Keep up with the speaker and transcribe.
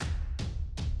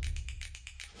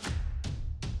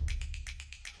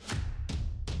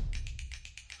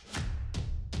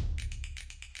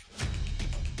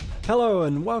Hello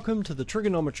and welcome to the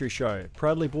Triggernometry Show,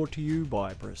 proudly brought to you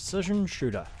by Precision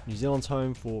Shooter, New Zealand's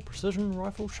home for precision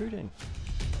rifle shooting.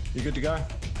 You good to go?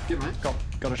 Good, mate.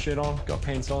 Got a shirt on, got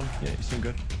pants on? Yeah, you seem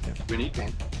good. Yeah. We need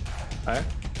pants. Eh?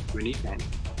 We need pants.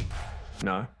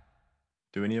 No.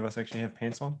 Do any of us actually have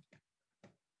pants on?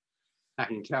 I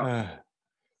can tell.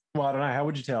 Well, I don't know. How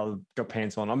would you tell I've got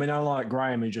pants on? I mean, I like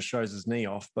Graham, he just shows his knee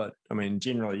off, but I mean,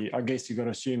 generally, I guess you've got to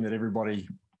assume that everybody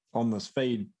on this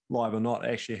feed, live or not,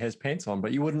 actually has pants on,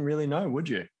 but you wouldn't really know, would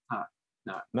you?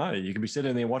 No. You could be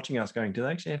sitting there watching us going, do they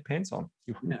actually have pants on?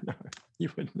 You wouldn't know. You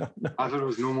would not know. I thought it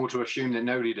was normal to assume that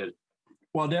nobody did.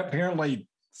 Well, apparently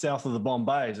south of the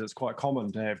Bombays, it's quite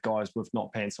common to have guys with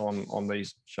not pants on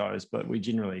these shows, but we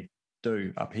generally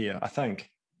do up here, I think.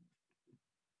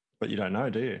 But you don't know,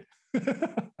 do you?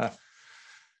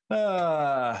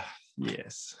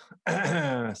 Yes.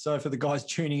 So for the guys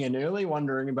tuning in early,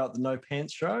 wondering about the No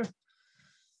Pants show,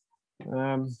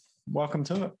 welcome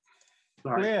to it.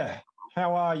 Sorry. Blair,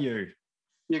 how are you?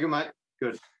 Yeah, good, mate.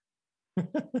 Good.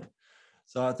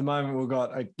 So at the moment we've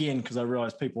got, again, because I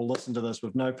realise people listen to this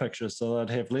with no pictures, so I'd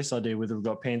have less idea whether we've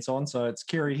got pants on. So it's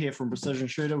Kerry here from Precision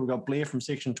Shooter. We've got Blair from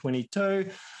Section 22.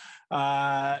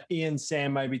 Ian,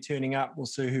 Sam may be turning up. We'll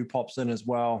see who pops in as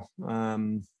well.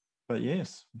 But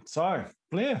yes. So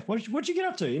Blair, what'd you get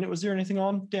up to? Was there anything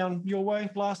on down your way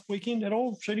last weekend at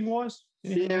all, shooting wise?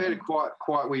 Yeah, I had a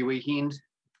quite wee weekend.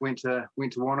 Went to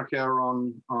Wanaka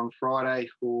on Friday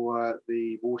for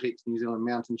the Vortex New Zealand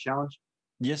Mountain Challenge.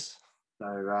 Yes.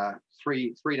 So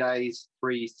 3 days,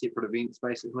 3 separate events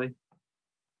basically.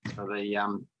 So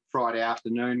the Friday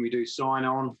afternoon we do sign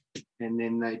on, and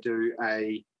then they do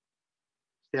a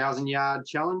 1,000-yard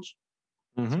challenge.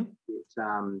 Mm-hmm.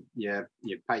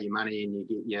 You pay your money and you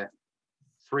get your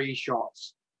 3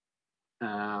 shots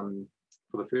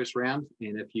for the first round,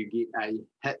 and if you get a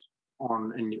hit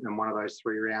in one of those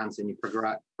 3 rounds, then you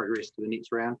progress to the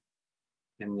next round.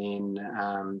 And then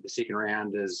the second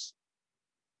round is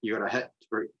you got a hit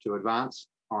to advance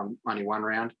on only 1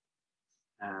 round.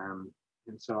 And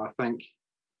so I think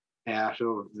out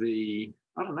of the,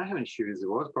 I don't know how many shooters there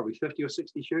was, probably 50 or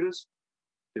 60 shooters,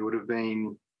 there would have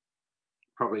been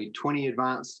probably 20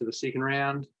 advanced to the second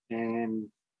round, and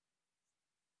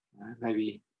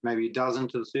maybe a dozen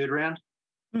to the third round.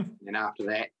 And after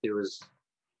that, there was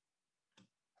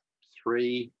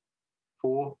 3,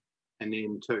 4, and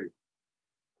then 2.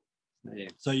 Yeah.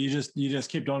 So you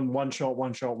just kept on one shot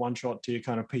till you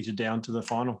kind of petered down to the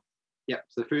final. Yeah.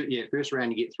 So first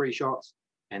round you get 3 shots,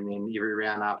 and then every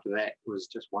round after that was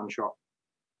just 1 shot.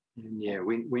 And yeah,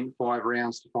 went 5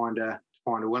 rounds to find a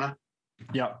winner.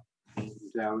 Yeah.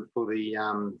 And for the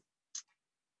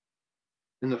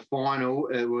in the final,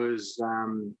 it was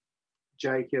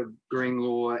Jacob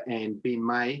Greenlaw and Ben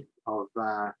May of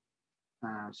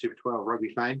Super 12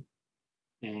 rugby fame,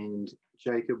 and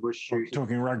Jacob was shooting.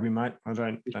 Talking rugby, mate. I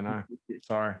don't know.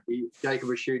 Sorry. Jacob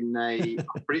was shooting I'm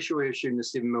pretty sure he was shooting a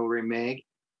 7mm Rem mag,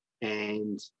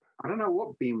 and I don't know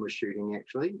what Ben was shooting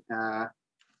actually. I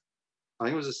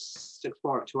think it was a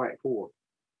 6.5284.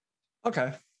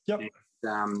 Okay. Yep.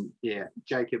 And,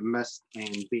 Jacob missed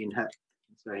and Ben hit.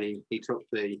 So he took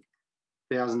the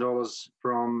 $1,000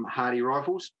 from Hardy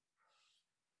Rifles.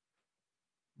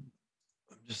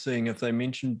 I'm just seeing if they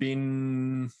mentioned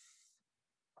Ben.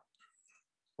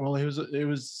 Well, he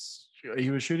was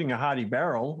shooting a Hardy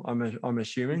barrel. I'm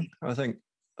assuming. I think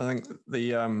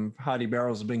the Hardy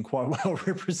barrels have been quite well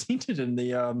represented in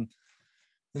the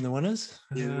winners.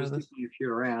 Yeah, there's definitely a few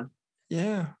around.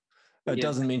 Yeah. It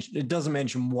doesn't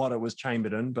mention what it was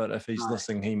chambered in, but if he's No.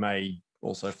 listening, he may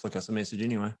also flick us a message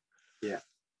anyway. Yeah.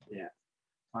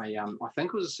 I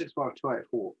think it was a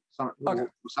 6.5284,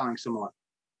 something similar.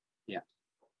 Yeah.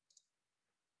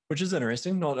 Which is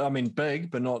interesting. Big,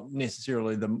 but not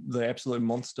necessarily the absolute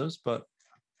monsters. But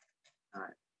I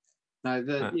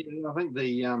think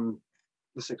the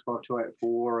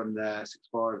 6.5284 and the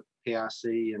 6.5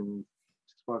 PRC and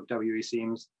 6.5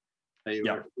 WSMs, they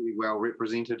were really well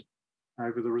represented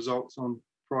over the results on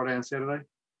Friday and Saturday.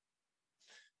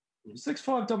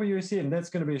 6.5 WSM, that's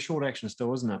going to be a short action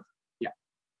still, isn't it?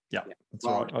 Yeah. That's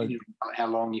right. How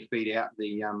long you feed out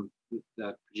the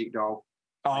projectile.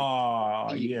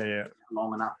 Oh, yeah.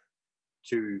 Long enough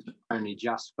to only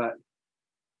just fit.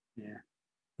 Yeah.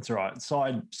 That's right.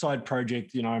 Side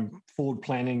project, I'm forward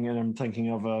planning, and I'm thinking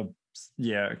of a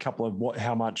couple of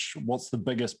what's the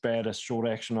biggest, baddest short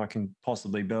action I can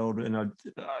possibly build. And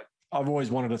I've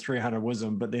always wanted a 300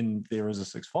 Wisdom, but then there is a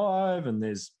 6.5 and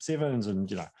there's 7s,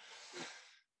 and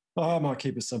I might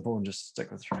keep it simple and just stick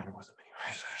with 300 Wisdom anyway.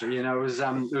 So,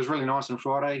 it was really nice on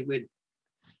Friday.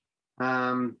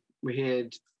 We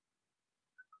had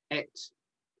ACT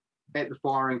at the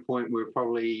firing point, we were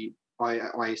probably, I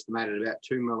estimated about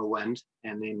 2 mil of wind.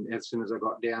 And then as soon as I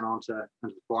got down into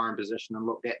the firing position and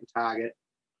looked at the target,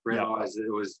 realised that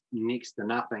it was next to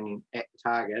nothing at the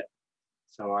target.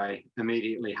 So I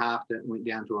immediately halved it and went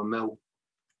down to a mil.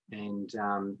 And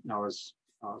I was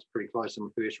pretty close in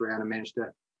the first round and managed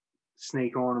to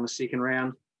sneak on in the second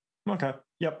round. Okay.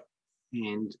 Yep.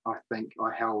 And I think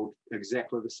I held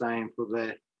exactly the same for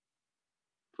the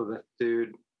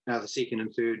second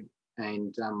and third,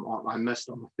 and I missed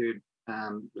on the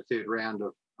third round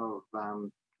of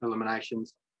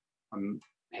eliminations. I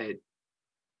had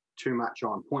too much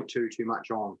on, 0.2 too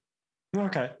much on.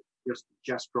 Okay.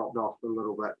 Just dropped off a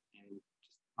little bit, and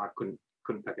I couldn't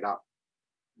pick it up.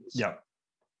 Yeah.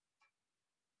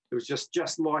 It was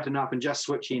just light enough and just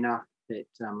switchy enough that it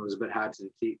was a bit hard to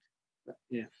detect. But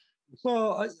yeah.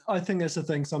 Well, I think that's the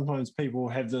thing. Sometimes people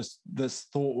have this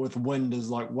thought with wind is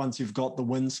like, once you've got the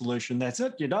wind solution, that's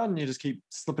it, you're done. You just keep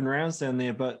slipping rounds down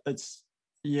there. But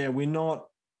we're not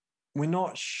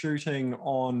shooting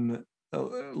on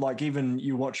like, even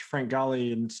you watch Frank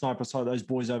Gully and Sniper Sight, those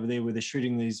boys over there, where they're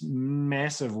shooting these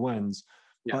massive winds,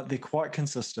 but they're quite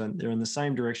consistent. They're in the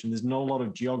same direction. There's not a lot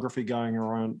of geography going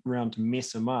around to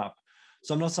mess them up.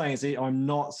 So I'm not saying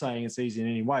it's easy in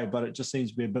any way, but it just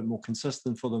seems to be a bit more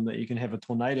consistent for them, that you can have a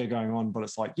tornado going on, but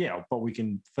it's like, but we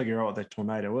can figure out what that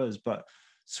tornado is. But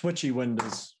switchy wind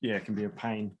is, it can be a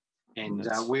pain. And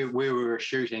where we were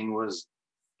shooting was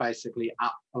basically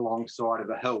up alongside of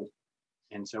a hill.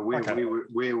 And so where we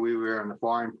were in the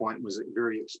firing point was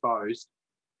very exposed.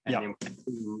 And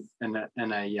then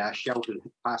in a sheltered,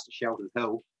 past a sheltered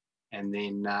hill, and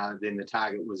then the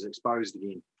target was exposed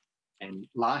again. And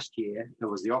last year, it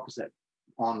was the opposite.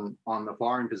 On the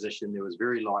firing position, there was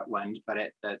very light wind, but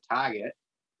at the target,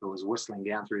 it was whistling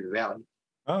down through the valley.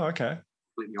 Oh, okay.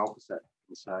 Completely opposite.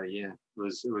 And so, it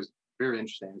was very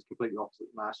interesting. It was completely opposite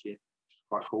last year, which was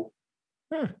quite cool.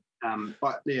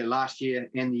 But last year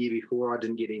and the year before, I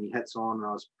didn't get any hits on, and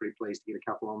I was pretty pleased to get a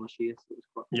couple on this year. So it was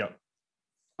quite cool. Yeah.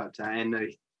 But and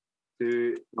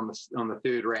on the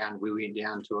third round, we went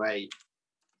down to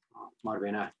might have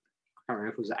been I can't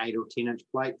remember if it was an 8 or 10 inch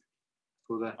plate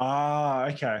for the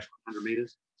 100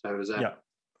 meters. So it was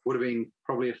would have been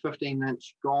probably a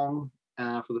 15-inch gong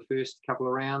for the first couple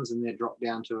of rounds, and then dropped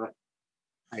down to a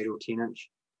 8 or 10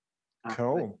 inch.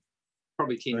 Cool.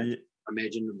 Probably 10 inch, I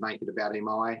imagine, would make it about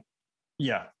MI.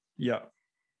 Yeah.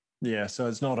 So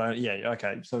it's not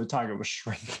okay. So the target was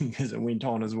shrinking as it went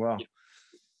on as well.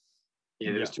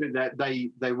 Yeah, there was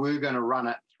they were going to run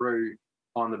it through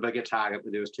on the bigger target,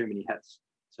 but there was too many hits.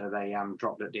 So they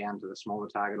dropped it down to the smaller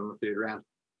target on the third round,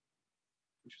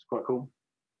 which was quite cool.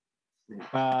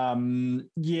 It's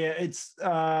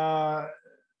well,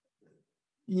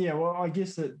 I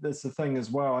guess that's the thing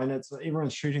as well, and it's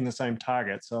everyone's shooting the same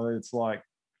target, so it's like,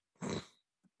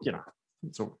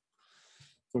 it's all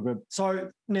good.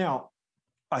 So now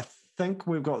I think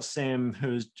we've got Sam,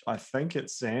 I think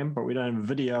it's Sam, but we don't have a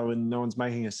video and no one's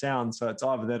making a sound. So it's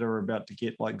either that or we're about to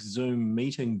get like Zoom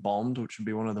meeting bombed, which would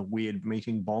be one of the weird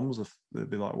meeting bombs. If they'd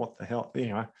be like, what the hell?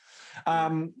 Anyway.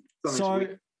 So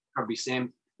probably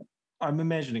Sam. I'm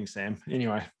imagining Sam.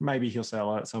 Anyway, maybe he'll say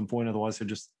hello at some point. Otherwise, he'll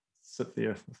just sit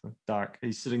there with the dark.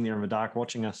 He's sitting there in the dark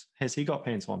watching us. Has he got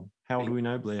pants on? How do we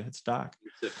know, Blair? It's dark.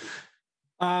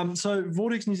 So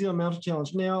Vortex New Zealand Mountain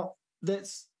Challenge. Now,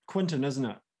 that's Quinton, isn't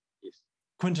it?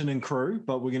 Quinton and crew,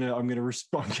 but I'm gonna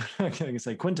respond. I'm gonna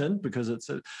say Quinton because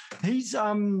he's I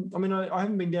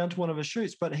haven't been down to one of his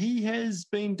shoots, but he has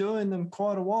been doing them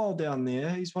quite a while down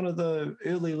there. He's one of the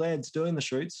early lads doing the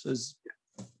shoots. Is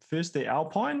first the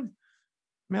Alpine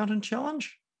Mountain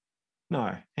Challenge?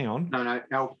 No, hang on. No,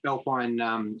 Alpine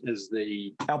is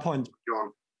the Alpine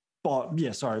John. Bob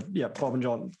and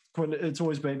John. Quinton, it's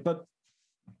always been, but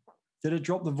did it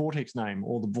drop the Vortex name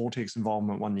or the Vortex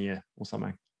involvement one year or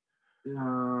something?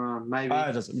 Maybe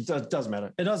it doesn't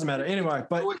matter. It doesn't matter anyway.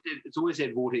 But it's always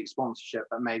had Vortex sponsorship,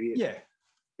 but maybe it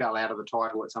fell out of the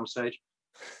title at some stage.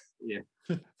 Yeah,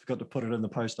 forgot to put it in the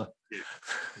poster.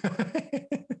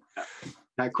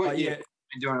 No, Quinn, been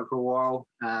doing it for a while.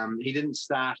 He didn't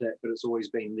start it, but it's always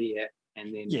been there,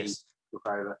 and then he took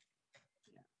over.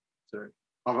 Yeah. So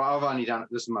I've only done it.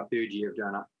 This is my third year of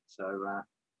doing it. So,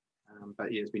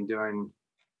 but it's been doing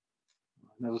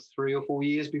another 3 or 4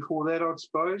 years before that, I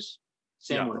suppose.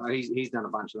 Sam, he's done a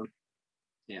bunch of them.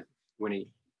 Yeah, when he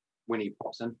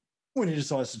pops in, when he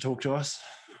decides to talk to us,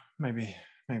 maybe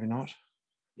not.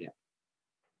 Yeah.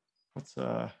 What's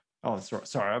Oh, that's right.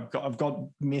 Sorry, I've got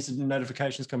message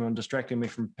notifications coming on, distracting me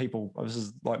from people. This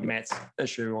is like Matt's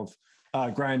issue of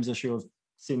Graham's issue of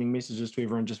sending messages to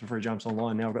everyone just before he jumps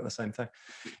online. Now I've got the same thing.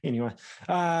 Anyway,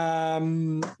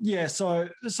 so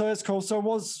it's cool. So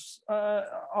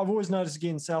I've always noticed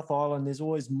again, South Island, there's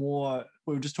always more.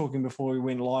 We were just talking before we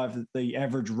went live that the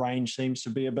average range seems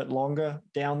to be a bit longer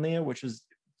down there, which is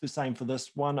the same for this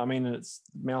one. I mean, it's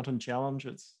Mountain Challenge.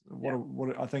 It's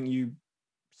what I think you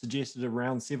suggested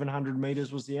around 700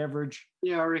 meters was the average.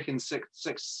 Yeah, I reckon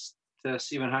six to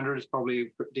 700 is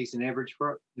probably a decent average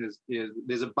for it.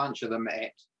 There's a bunch of them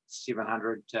at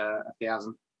 700 to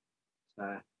 1,000.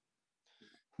 So.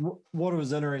 What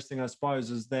was interesting, I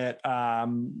suppose, is that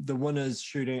the winners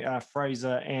shooting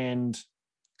Fraser and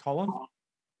Colin.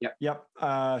 Yep.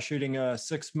 Shooting a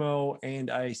 6mm and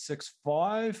a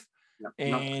 6.5. Yep.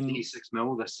 And not the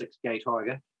 6mm, the 6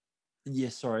 Tiger.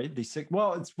 Yes, sorry, the 6.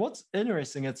 Well, it's what's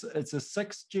interesting. It's a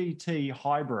 6 GT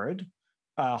hybrid.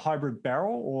 Hybrid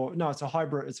barrel, or no, it's a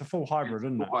hybrid. It's a full hybrid,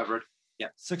 isn't it? Hybrid, yeah.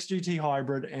 6 GT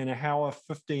hybrid and a Hauer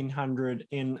 1500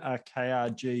 in a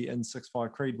KRG in 6.5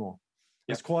 Creedmoor. Yep.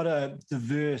 It's quite a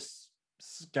diverse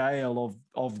scale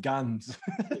of guns.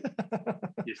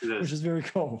 Yes, it is. Which is very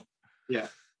cool. Yeah.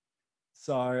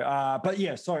 So, but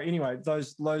yeah. So anyway,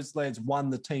 those lads won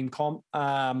the team comp,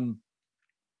 and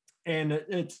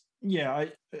it's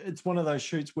one of those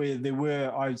shoots where there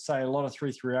were, I'd say, a lot of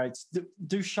 338s.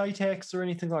 Do Shatax or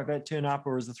anything like that turn up,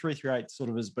 or is the 338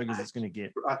 sort of as big as it's going to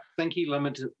get? I think he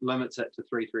limits it to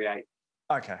 338.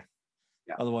 Okay.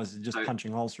 Yeah. Otherwise, it's just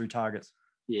punching holes through targets.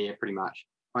 Yeah, pretty much.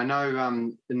 I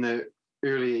know in the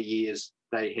earlier years,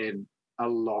 they had a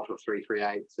lot of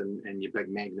 338s and your big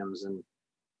magnums and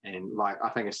like, I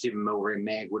think a 7mm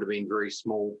mag would have been very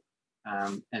small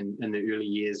in the early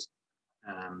years.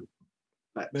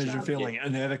 But imagine feeling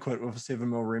inadequate with a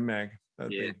 7mm mag.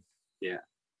 Yeah.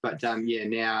 But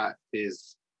now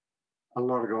there's a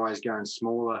lot of guys going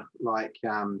smaller. Like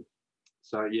the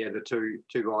two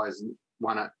guys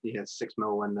won it.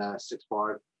 6mm and the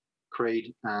 6.5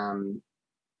 Creed.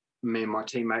 Me and my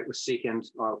teammate was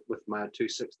second with my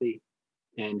 260,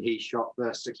 and he shot the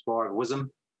 6.5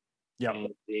 Wisdom. Yeah.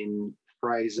 And then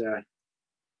Fraser,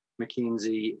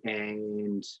 McKenzie,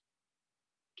 and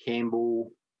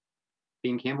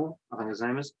Ben Campbell, I think his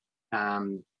name is,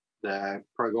 the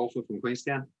pro golfer from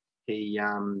Queenstown. They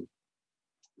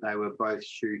were both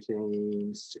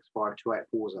shooting 6.5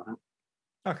 284s, I think.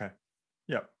 Okay.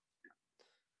 Yep.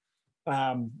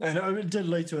 And it did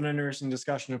lead to an interesting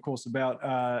discussion, of course, about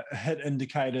hit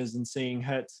indicators and seeing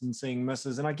hits and seeing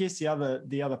misses. And I guess the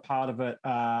other part of it.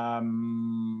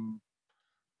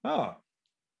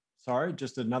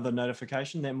 Just another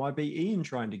notification. That might be Ian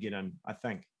trying to get in, I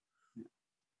think.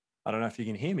 I don't know if you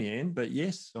can hear me, Ian, but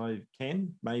yes, I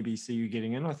can maybe see you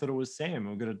getting in. I thought it was Sam.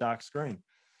 We've got a dark screen.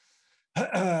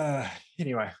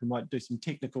 Anyway, we might do some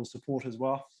technical support as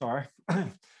well. Sorry.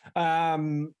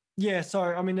 So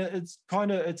I mean, it's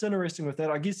interesting with that.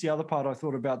 I guess the other part I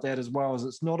thought about that as well is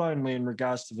it's not only in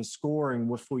regards to the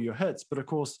scoring for your hits, but of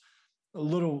course,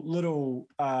 little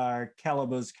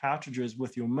calibers cartridges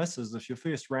with your misses. If your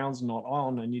first round's not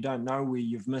on and you don't know where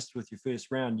you've missed with your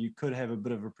first round, you could have a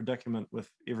bit of a predicament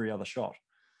with every other shot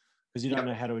because you don't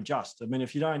know how to adjust. I mean,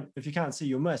 if you can't see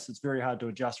your miss, it's very hard to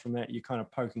adjust from that. You're kind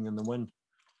of poking in the wind.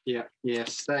 Yeah.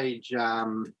 Stage, I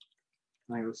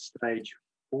think it was stage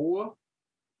 4.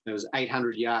 It was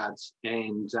 800 yards,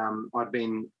 and I'd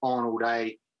been on all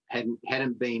day.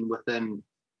 Hadn't been within.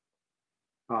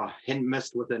 Hadn't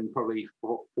missed within probably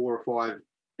 4 or 5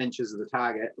 inches of the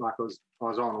target. Like I was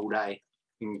on all day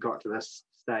and got to this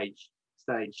stage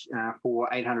 4,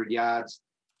 800 yards,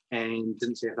 and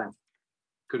didn't see a thing.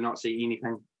 Could not see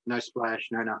anything. No splash,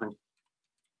 no nothing.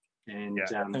 And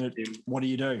what do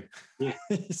you do?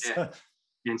 Yeah.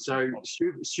 And so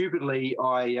stupidly,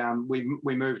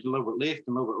 we moved a little bit left,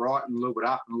 and a little bit right, and a little bit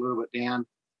up, and a little bit down.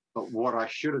 But what I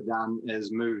should have done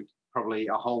is moved probably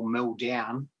a whole mil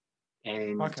down.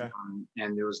 And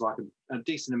there was like a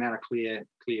decent amount of clear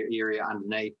area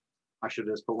underneath. I should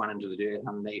have just put one into the dirt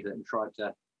underneath it and tried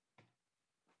to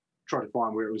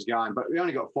find where it was going. But we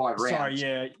only got 5 rounds.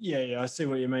 Sorry, yeah, I see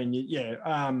what you mean.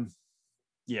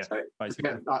 So,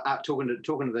 basically. Talking to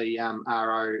the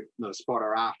RO, the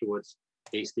spotter afterwards,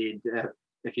 he said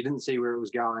if you didn't see where it was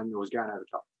going over the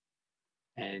top,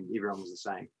 and everyone was the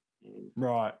same.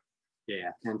 Right.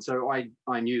 Yeah, and so I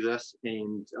knew this,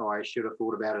 and I should have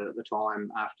thought about it at the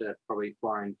time. After probably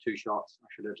firing 2 shots, I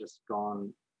should have just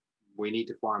gone, we need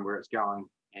to find where it's going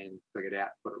and figure it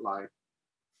out, put it low.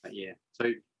 But yeah,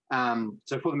 so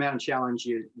for the mountain challenge,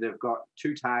 they've got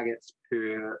 2 targets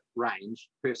per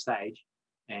stage,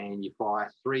 and you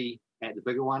fire 3 at the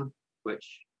bigger one, which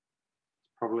is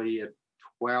probably a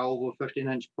 12 or 15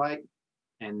 inch plate,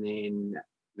 and then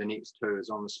the next two is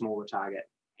on the smaller target,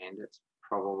 and it's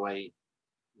probably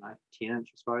 10-inch,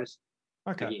 I suppose.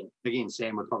 Okay. Again,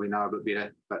 Sam would probably know a bit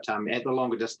better, but at the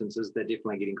longer distances, they're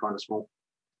definitely getting kind of small.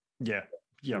 Yeah,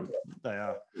 they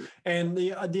are. And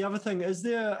the other thing, is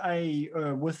there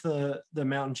with the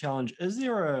mountain challenge, is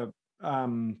there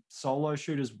a solo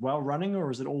shoot as well running,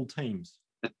 or is it all teams?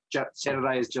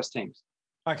 Saturday is just teams.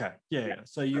 Okay, yeah.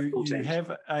 So you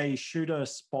have a shooter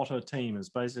spotter team is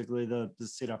basically the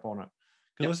setup on it.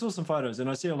 Because I saw some photos and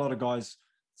I see a lot of guys,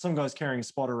 some guys carrying a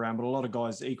spotter around, but a lot of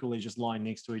guys equally just lying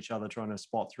next to each other trying to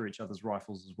spot through each other's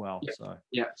rifles as well.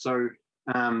 So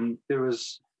there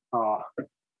was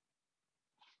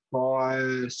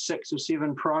 6 or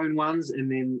 7 prone ones,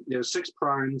 and then there were 6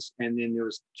 prones, and then there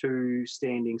was 2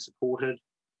 standing supported,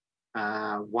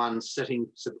 1 sitting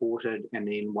supported, and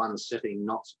then 1 sitting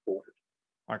not supported.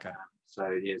 Okay.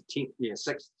 So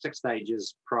 6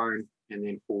 stages prone, and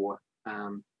then 4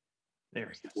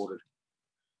 there supported.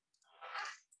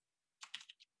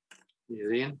 Yeah,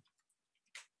 Ian.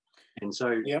 And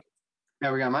so,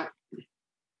 how we go, mate?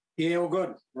 Yeah, all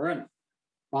good. We're in.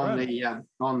 On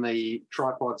the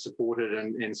tripod supported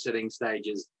and sitting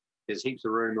stages, there's heaps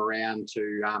of room around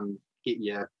to get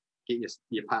your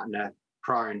partner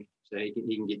prone, so he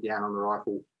can get down on the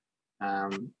rifle,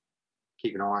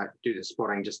 keep an eye, do the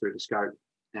spotting just through the scope,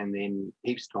 and then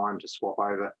heaps of time to swap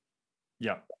over.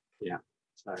 Yeah.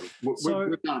 So we've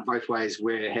done it both ways.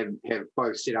 We have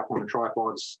both set up on the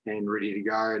tripods and ready to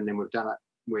go, and then we've done it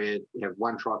where we have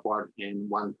 1 tripod and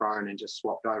 1 prone and just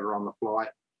swapped over on the fly.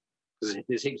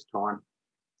 There's heaps of time.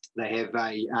 They have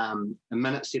a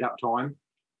minute setup time,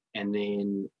 and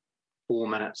then 4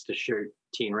 minutes to shoot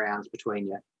 10 rounds between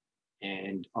you.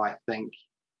 And I think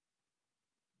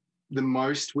the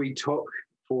most we took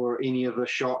for any of the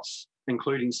shots,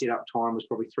 including setup time, was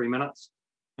probably 3 minutes.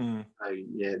 So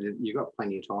yeah, you've got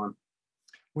plenty of time.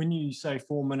 When you say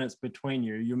 4 minutes between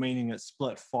you, you're meaning it's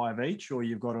split 5 each, or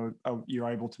you've got you're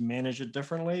able to manage it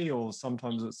differently, or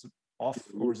sometimes it's off,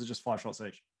 or is it just 5 shots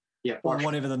each? Yeah, or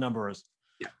whatever the number is.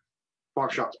 Yeah,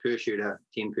 5 shots per shooter,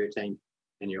 10 per team,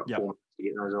 and you've got 4 minutes to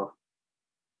get those off.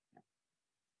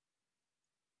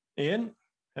 Ian,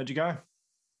 how'd you go?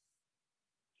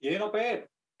 Yeah, not bad.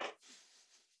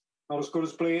 Not as good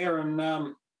as Blair and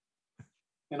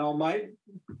old mate,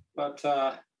 but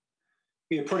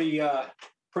pretty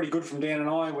good from Dan and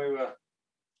I. I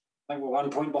think we're 1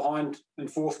 point behind in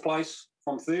 4th place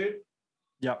from 3rd.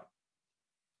 Yep.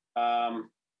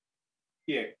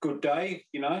 Yeah, good day,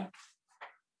 Could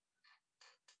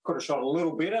have shot a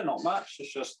little better, not much.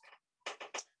 It's just the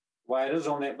way it is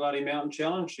on that bloody mountain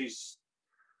challenge.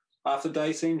 Half the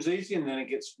day seems easy, and then it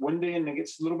gets windy and it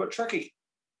gets a little bit tricky.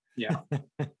 Yeah.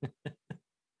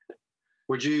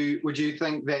 Would you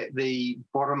think that the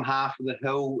bottom half of the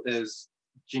hill is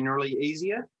generally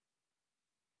easier?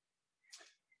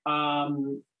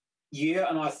 Yeah,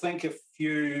 and I think if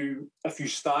you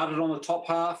started on the top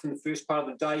half in the first part of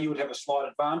the day, you would have a slight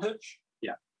advantage.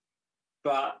 Yeah.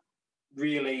 But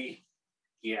really,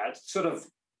 it's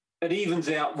it evens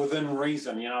out within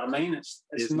reason. You know what I mean? It's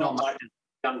not like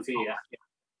unfair.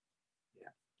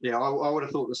 Yeah, I would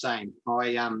have thought the same.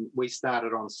 We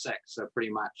started on 6, so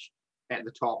pretty much at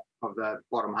the top of the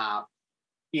bottom half.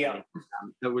 Yeah. And,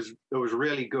 it was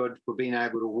really good for being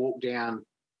able to walk down,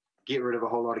 get rid of a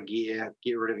whole lot of gear,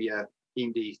 get rid of your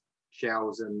empty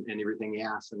shells and everything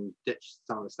else, and ditch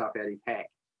some of the stuff out of your pack,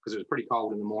 because it was pretty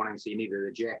cold in the morning, so you needed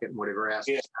a jacket and whatever else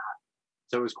to start.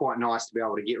 So it was quite nice to be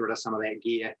able to get rid of some of that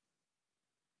gear,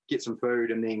 get some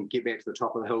food, and then get back to the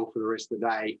top of the hill for the rest of the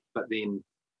day. But then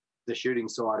the shooting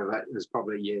side of it is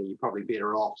probably, you're probably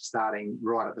better off starting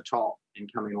right at the top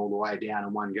and coming all the way down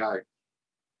in one go.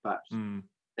 But I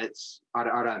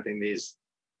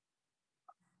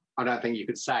don't think you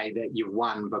could say that you've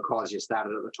won because you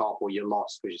started at the top, or you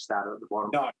lost because you started at the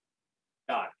bottom.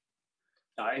 No.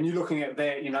 And you're looking at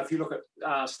that, if you look at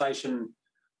station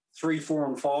 3, 4,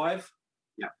 and 5,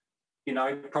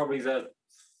 probably the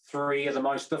 3 are the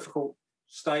most difficult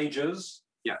stages.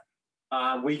 Yeah.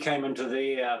 We came into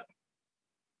there,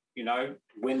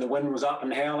 when the wind was up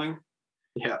and howling.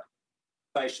 Yeah.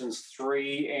 Stations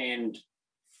 3 and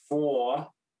 4,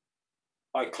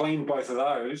 I cleaned both of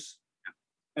those.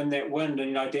 In that wind,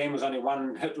 and Dan was only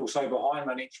 1 hit or so behind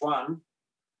on each one.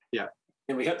 Yeah.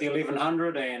 And we hit the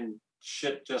 1100, and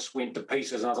shit just went to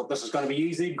pieces. And I thought, this is going to be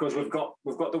easy because we've got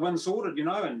the wind sorted,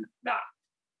 and nah.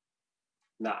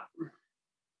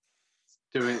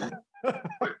 The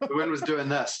wind was doing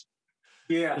this.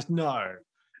 Yeah. Just no.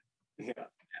 Yeah.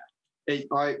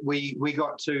 We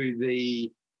got to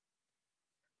the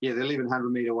 1100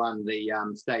 meter one, the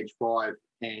stage 5,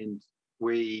 and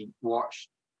we watched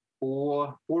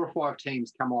four or five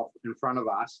teams come off in front of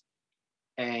us,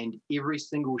 and every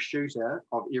single shooter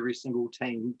of every single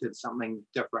team did something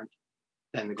different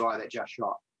than the guy that just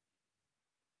shot.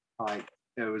 Like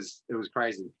it was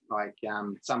crazy. Like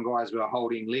some guys were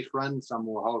holding left wind, some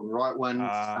were holding right wind,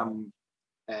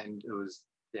 and it was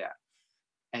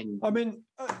And I mean,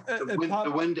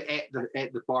 the wind at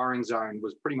the firing zone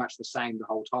was pretty much the same the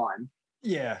whole time.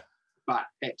 Yeah, but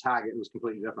at target it was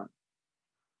completely different.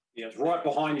 Yeah, it's right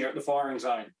behind you at the firing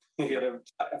zone. You get a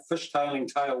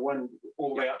fishtailing tailwind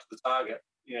all the way out to the target.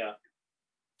 Yeah.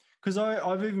 Because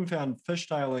I've even found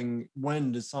fishtailing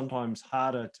wind is sometimes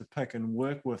harder to pick and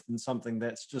work with than something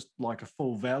that's just like a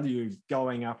full value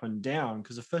going up and down.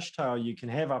 Because a fishtail you can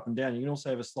have up and down. You can also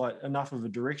have a slight enough of a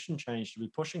direction change to be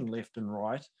pushing left and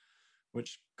right,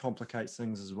 which complicates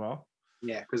things as well.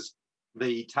 Yeah, because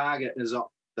the target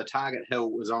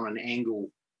hill is on an angle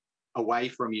away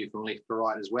from you from left to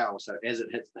right as well. So as it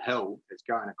hits the hill, it's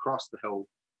going across the hill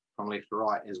from left to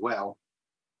right as well.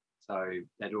 So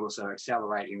that also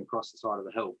accelerating across the side of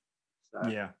the hill. So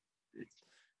yeah,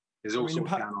 there's all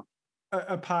sorts going on.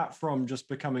 Apart from just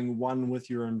becoming one with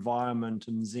your environment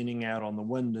and zenning out on the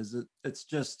wind, it's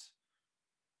just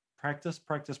practice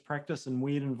in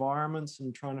weird environments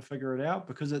and trying to figure it out,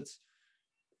 because it's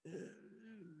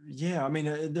I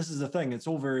mean, this is the thing. It's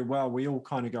all very well. We all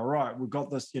kind of go, right, we've got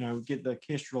this, get the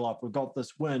kestrel up. We've got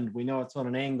this wind. We know it's on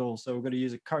an angle, so we've got to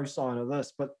use a cosine of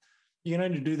this. But you can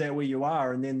only do that where you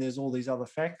are, and then there's all these other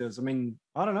factors. I mean,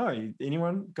 I don't know.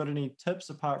 Anyone got any tips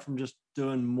apart from just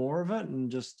doing more of it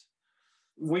and just?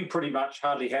 We pretty much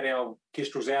hardly had our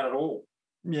kestrels out at all.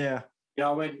 Yeah.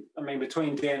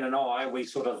 Between Dan and I, we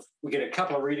get a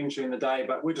couple of readings during the day,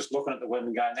 but we're just looking at the wind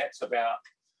and going, that's about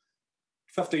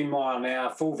 15 mile an hour,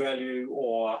 full value,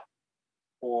 or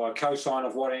a cosine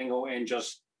of what angle, and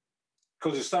just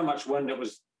because there's so much wind, it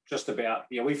was just about,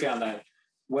 we found the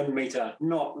wind meter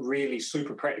not really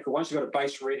super practical. Once you got a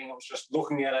base reading, it was just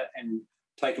looking at it and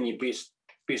taking your best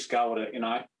go at it,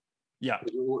 Yeah.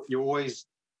 You're always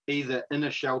either in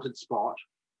a sheltered spot,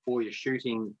 or you're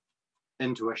shooting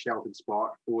into a sheltered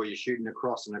spot, or you're shooting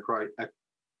across an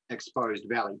exposed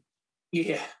valley.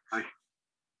 Yeah.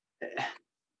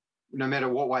 No matter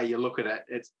what way you look at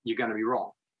it, you're going to be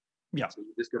wrong. Yeah. So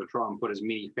you just got to try and put as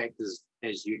many factors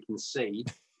as you can see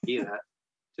together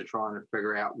to try and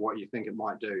figure out what you think it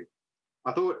might do.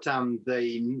 I thought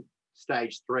the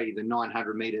stage 3, the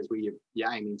 900 meters where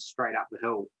you're aiming straight up the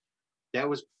hill, that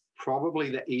was probably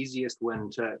the easiest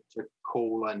wind to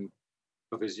call in,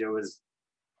 because it was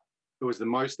the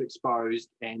most exposed,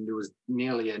 and it was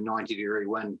nearly a 90-degree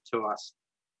wind to us.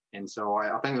 And so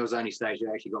I think it was the only stage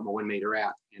I actually got my wind meter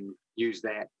out and used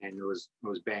that, and it was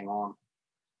bang on.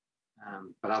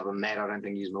 But other than that, I don't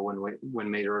think I used my wind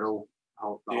meter at all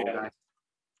the whole day.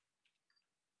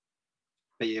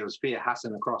 But yeah, it was fair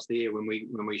hustling across the air when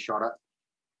we shot it.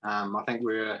 I think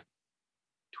we were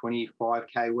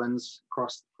 25k winds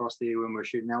across the air when we were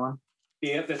shooting that one.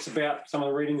 Yeah, that's about some of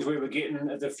the readings we were getting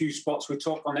at the few spots we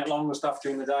took on that longer stuff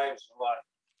during the day. It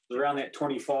was around that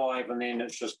 25, and then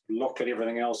it's just look at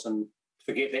everything else and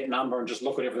forget that number and just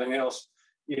look at everything else.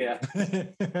 Yeah.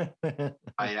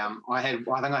 I think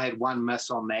I had one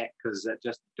miss on that because it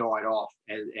just died off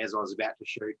as I was about to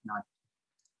shoot, and I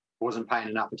wasn't paying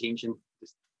enough attention.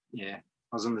 I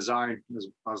was in the zone.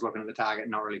 I was looking at the target,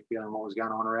 not really feeling what was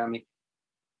going on around me.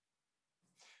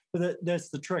 But that's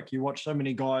the trick. You watch so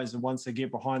many guys, and once they get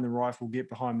behind the rifle, get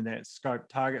behind that scope,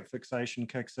 target fixation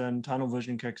kicks in, tunnel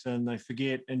vision kicks in, they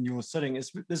forget, and you're sitting.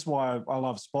 This is why I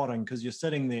love spotting, because you're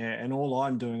sitting there, and all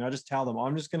I'm doing, I just tell them,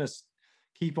 I'm just going to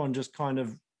keep on just kind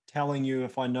of telling you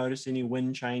if I notice any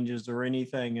wind changes or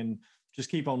anything, and just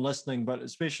keep on listening. But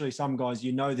especially some guys,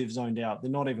 they've zoned out.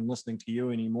 They're not even listening to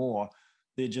you anymore.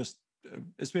 They're just,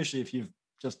 especially if you've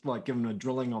just like given a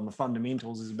drilling on the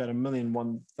fundamentals, there's about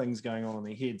 1,000,001 things going on in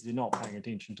their heads. They're not paying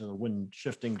attention to the wind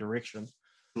shifting direction.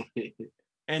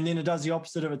 And then it does the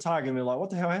opposite of a target. And they're like,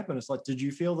 what the hell happened? It's like, did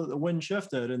you feel that the wind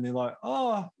shifted? And they're like,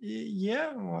 oh,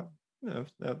 yeah. Like,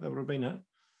 that would have been it.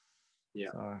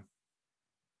 Yeah. So.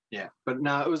 Yeah. But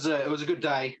no, it was a good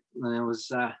day. And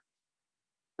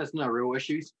there's no real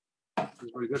issues. It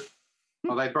was very good.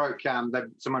 Well,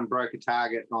 someone broke a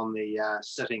target on the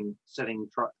sitting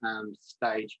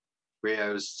stage where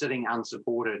it was sitting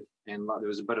unsupported, and like there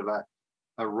was a bit of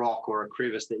a rock or a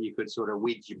crevice that you could sort of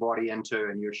wedge your body into,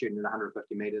 and you were shooting at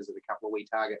 150 meters at a couple of wee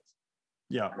targets.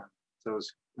 Yeah. So it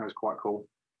was quite cool.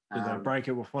 Did they break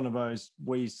it with one of those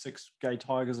wee 6-gauge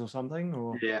tigers or something?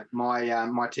 Or? Yeah, my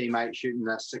teammate shooting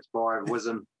the 6.5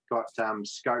 Wisdom got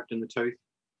scoped in the tooth.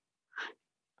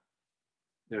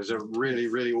 It was a really,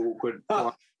 really awkward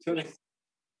fight.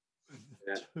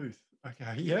 tooth.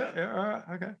 Okay. Yeah. Yeah. All right.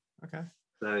 Okay. Okay.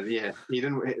 So yeah, he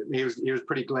didn't. He was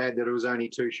pretty glad that it was only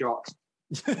 2 shots.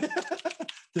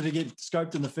 Did he get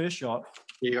scoped in the first shot?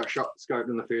 He got scoped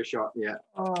in the first shot. Yeah.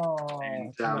 Oh.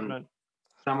 And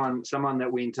someone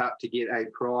that went up to get a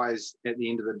prize at the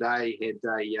end of the day had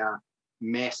a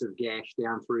massive gash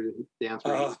down through.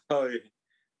 Oh, yeah.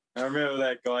 I remember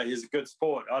that guy. He's a good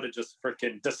sport. I'd have just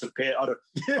freaking disappeared. I'd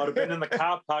have been in the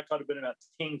car park. I'd have been about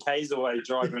 10 Ks away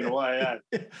driving away.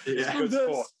 He's a good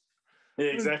sport. Yeah,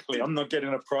 exactly. I'm not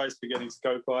getting a prize for getting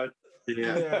scope-eyed.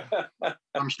 Yeah.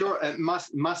 I'm sure it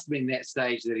must have been that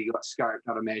stage that he got scoped,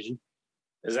 I'd imagine.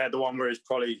 Is that the one where he's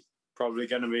probably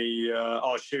going to be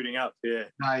shooting up? Yeah.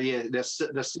 No, yeah,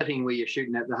 the sitting where you're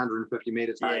shooting at the 150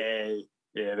 meters.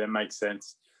 Yeah, that makes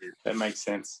sense. That makes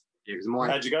sense. Yeah,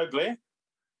 how'd you go, Blair?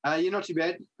 Yeah, not too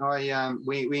bad.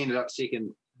 We ended up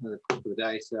second for the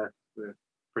day, so we're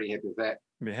pretty happy with that.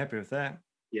 Be happy with that.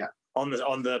 Yeah. On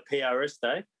the PRS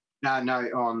day? No,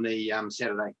 on the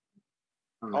Saturday.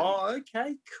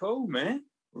 Okay, cool, man.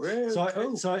 Really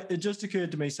cool. So it just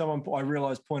occurred to me, I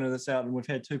realised pointed this out, and we've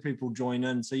had 2 people join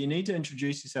in. So you need to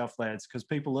introduce yourself, lads, because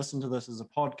people listen to this as a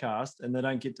podcast and they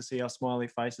don't get to see our smiley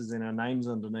faces and our names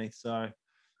underneath. So,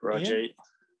 Roger.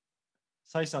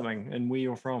 Say something and where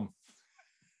you're from.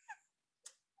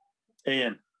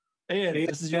 Ian,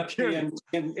 this is your cue.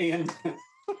 Ian.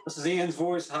 This is Ian's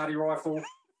voice, Hardy Rifle.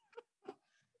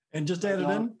 And just add it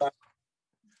in.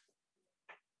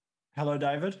 Hello,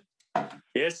 David.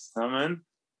 Yes, I'm in.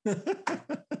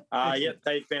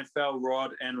 Dave Van Fel,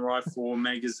 Rod and Rifle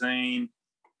Magazine,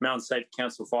 Mountain Safety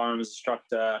Council firearms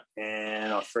instructor,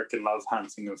 and I freaking love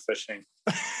hunting and fishing.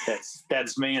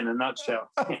 That's me in a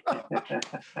nutshell. I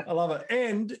love it.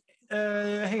 And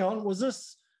hang on, was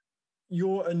this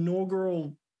your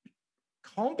inaugural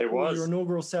comp? It was. Or your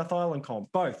inaugural South Island comp?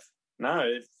 Both? No,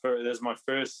 there's my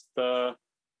first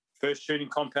shooting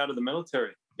comp out of the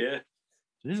military. Yeah.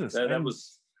 Jesus. That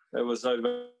was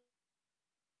over.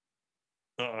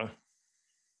 Uh-oh.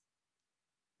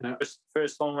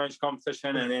 First long range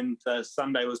competition, and then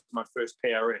Sunday was my first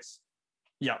PRS.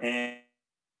 Yeah. And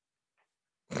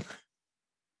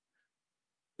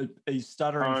he's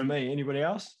stuttering for me. Anybody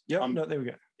else? Yep. No, there we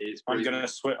go. I'm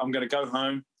gonna go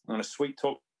home. I'm gonna sweet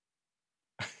talk.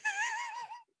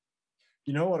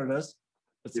 You know what it is?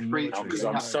 It's because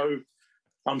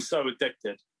I'm so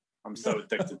addicted. I'm so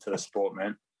addicted to the sport,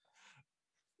 man.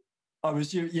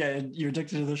 You're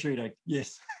addicted to the shooting.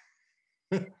 Yes.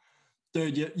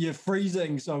 Dude, you're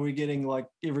freezing, so we're getting like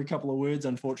every couple of words,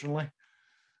 unfortunately.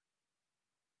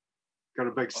 Got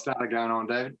a big stutter going on,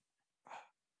 David.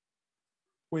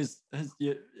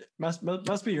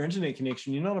 Must be your internet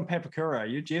connection. You're not in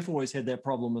Papakura. Jeff always had that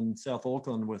problem in South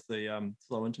Auckland with the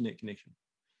slow internet connection.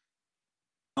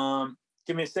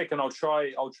 Give me a second. I'll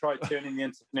try turning the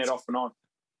internet off and on.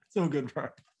 It's all good, bro.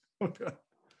 Okay.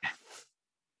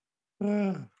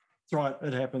 It's right.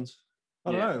 It happens.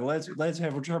 I don't know. Lads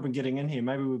have trouble getting in here.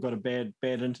 Maybe we've got a bad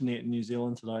internet in New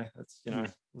Zealand today. That's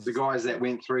the guys that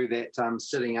went through that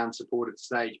sitting unsupported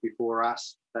stage before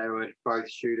us. They were both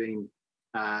shooting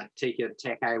Tika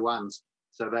TAC A1s.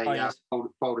 So they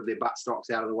folded their buttstocks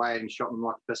out of the way and shot them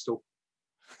like a pistol.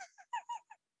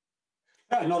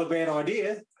 Not a bad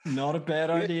idea. Not a bad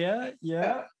idea.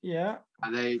 Yeah.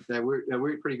 And they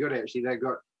worked pretty good actually. They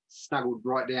got snuggled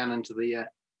right down into the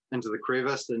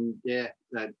crevice, and that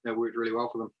worked really well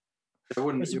for them. They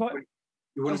wouldn't.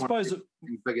 You wouldn't want to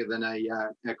be bigger than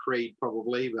a Creed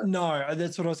probably, but no,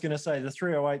 that's what I was going to say. The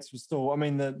 308s was still. I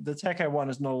mean, the TAC A1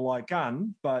 is not a light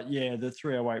gun, but the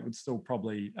 308 would still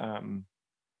probably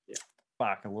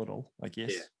bark a little, I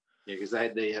guess. Yeah, because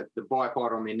they had the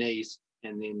bipod on their knees,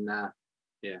 and then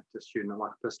just shooting it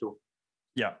like a pistol.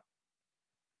 Yeah.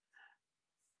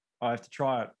 I have to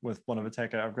try it with one of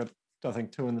Attacker. I've got, I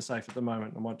think, 2 in the safe at the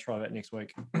moment. I might try that next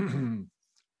week.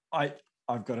 I've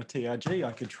got a TRG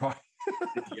I could try.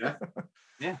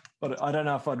 Yeah. But I don't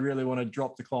know if I'd really want to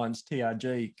drop the client's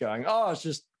TRG going, I was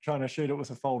just trying to shoot it with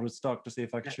a folded stock to see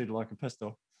if I could shoot it like a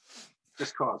pistol.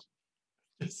 Just cause.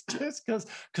 Just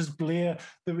because Blair,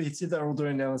 he said they're all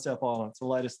doing down in South Island. It's the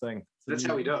latest thing. That's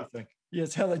how we do it. Thing. Yeah,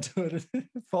 it's how they do it.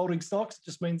 Folding stocks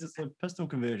just means it's a pistol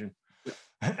conversion.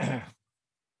 Better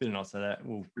not say that.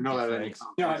 No,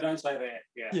 don't say that.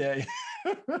 Yeah.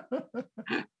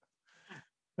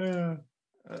 There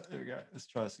we go. Let's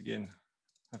try this again.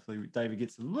 Hopefully David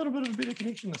gets a little bit of a better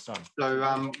connection this time.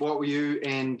 So what were you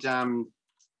and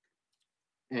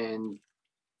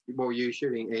what were you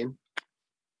shooting, Ian?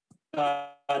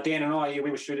 Dan and I,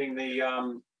 we were shooting the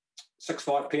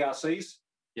 6.5 PRCs.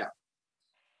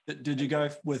 Did you go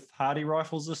with Hardy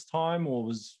rifles this time, or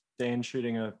was Dan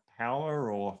shooting a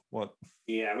power or what?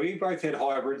 Yeah, we both had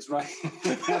hybrids, mate.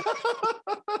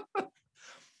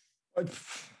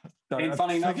 And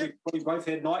funny enough, we both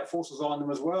had night forces on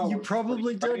them as well. You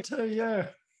probably did too, yeah.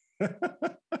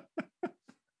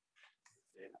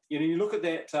 You look at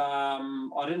that.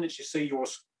 I didn't actually see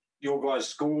your guys'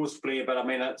 scores, Blair, but I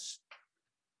mean, it's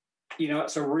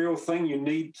a real thing. You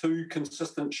need two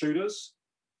consistent shooters.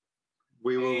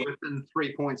 We were within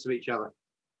 3 points of each other.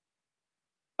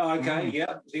 Okay,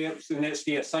 yeah. And that's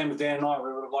same as Dan and I.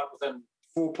 We were like within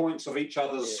 4 points of each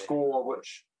other's score,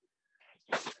 which,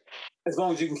 as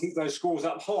long as you can keep those scores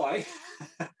up high,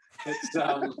 it's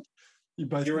you're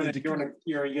in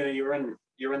the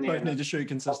both need to shoot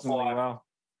consistently. Wow.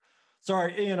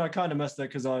 Sorry, Ian, I kind of missed it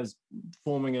because I was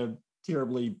forming a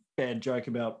terribly bad joke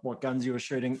about what guns you were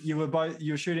shooting. You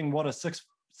were shooting what, a 6.5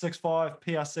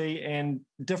 PRC and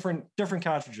different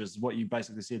cartridges. What you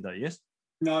basically said though, yes?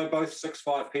 No, both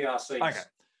 6.5 PRCs. Okay.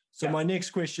 So my next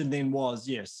question then was,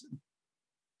 yes,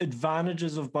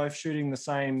 advantages of both shooting the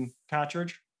same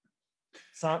cartridge,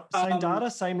 same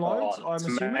data, same loads. I'm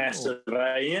assuming. Massive,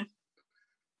 Ian.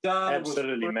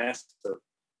 Absolutely massive.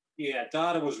 Yeah,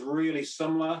 data was really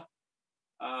similar.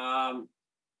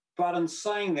 But in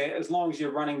saying that, as long as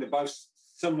you're running the both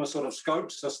similar sort of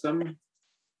scope system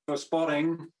for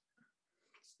spotting,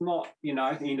 it's not, the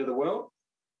end of the world.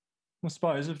 I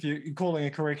suppose if you're calling a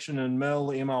correction in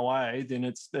mil MOA, then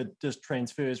it just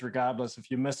transfers regardless. If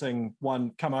you're missing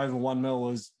one, come over 1 mil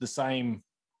is the same.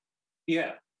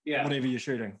 Yeah. Whatever you're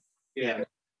shooting. Yeah.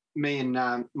 Me and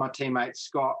my teammate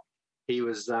Scott, he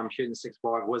was shooting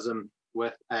 6.5 WISM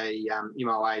with a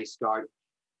MOA scope.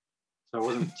 So I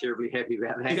wasn't terribly happy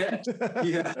about that.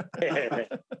 Yeah.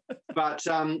 But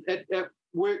it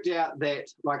worked out that,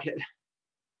 like,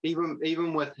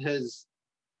 even with his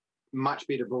much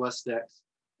better ballistics,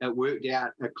 it worked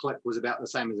out a click was about the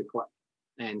same as a click.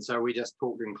 And so we just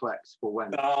talked in clicks for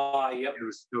win. Oh, yep. It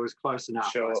was close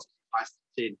enough. Sure. I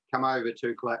said, come over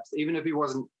 2 clicks. Even if he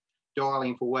wasn't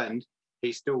dialing for wind,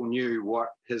 he still knew what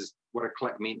a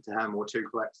click meant to him, or 2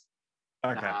 clicks.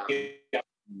 Okay.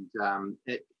 And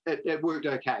it worked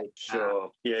okay.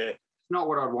 Sure. It's not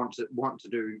what I'd want to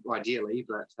do ideally,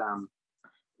 but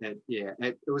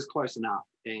it was close enough.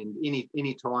 And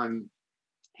any time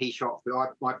he shot,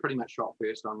 I pretty much shot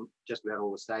first on just about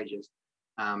all the stages.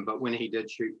 But when he did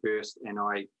shoot first and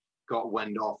I got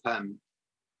wind off him,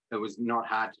 it was not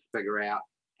hard to figure out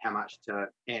how much to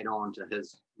add on to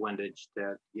his windage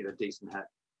to get a decent hit.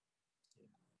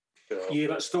 Yeah,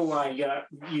 but still,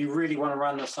 you really want to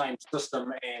run the same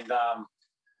system.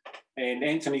 And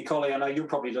Anthony Colley, I know you're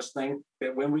probably listening,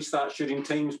 but when we start shooting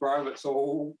teams, bro, it's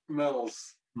all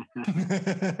mils.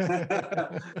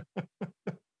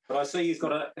 But I see he's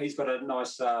got a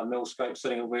nice mil scope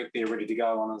sitting at work there, ready to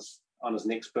go on his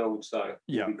next build. So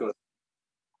it'll be good.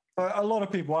 A lot of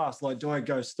people ask, like, do I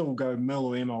still go mil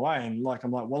or MOA? And like,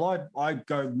 I'm like, well, I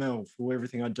go mil for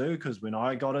everything I do, because when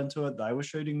I got into it, they were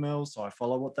shooting mil, so I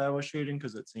follow what they were shooting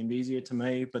because it seemed easier to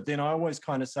me. But then I always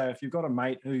kind of say, if you've got a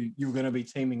mate who you're going to be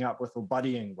teaming up with or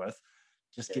buddying with,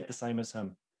 just get the same as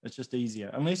him. It's just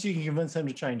easier, unless you can convince him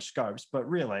to change scopes. But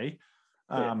really,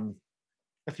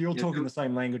 if you're talking the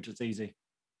same language, it's easy.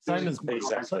 Same as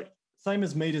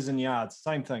meters and yards,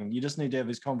 same thing. You just need to have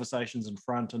these conversations in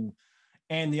front.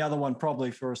 And the other one, probably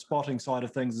for a spotting side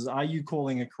of things, is, are you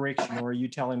calling a correction, or are you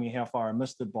telling me how far I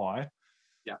missed it by?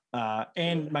 Yeah.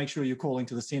 And make sure you're calling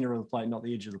to the center of the plate, not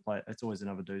the edge of the plate. That's always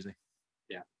another doozy.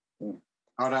 Yeah.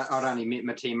 I'd only met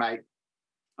my teammate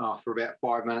for about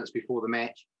 5 minutes before the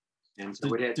match. And so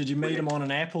did you meet him on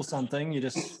an app or something? You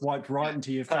just swiped right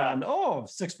into your phone.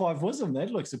 6.5 WISM,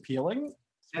 that looks appealing.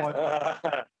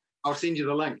 I'll send you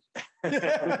the link.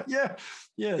 Yeah.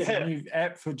 It's a new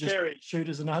app for just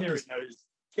shooters and hunters.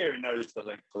 Kerry knows the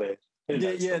link, Blair.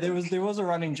 There was a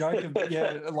running joke of,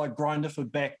 like Grindr for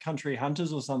backcountry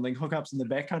hunters or something, hookups in the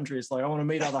backcountry. It's like, I want to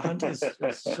meet other hunters.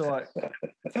 It's like,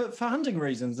 for hunting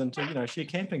reasons and to, share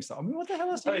camping stuff. I mean, what the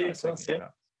hell is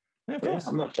that?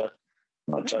 I'm not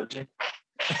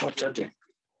judging.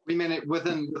 We managed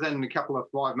within a couple of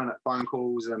 5-minute phone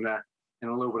calls and a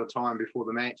little bit of time before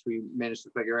the match, we managed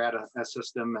to figure out a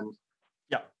system and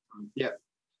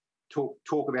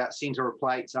talk about center of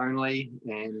plates only,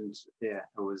 and it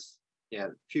was a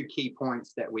few key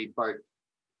points that we both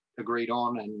agreed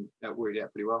on, and it worked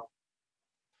out pretty well.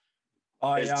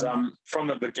 From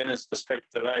a beginner's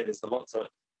perspective, there's a lot of stuff.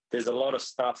 There's a lot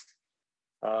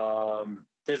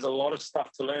of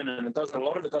stuff to learn, and a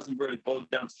lot of it doesn't really boil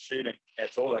down to shooting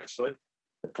at all. Actually,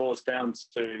 it boils down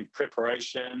to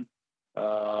preparation,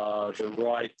 the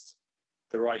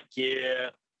right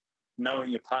gear, knowing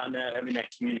your partner, having that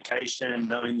communication,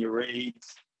 knowing your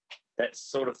reads, that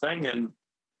sort of thing. And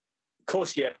of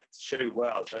course, you have to shoot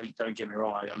well. Don't get me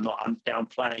wrong. I'm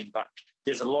downplaying, but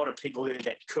there's a lot of people there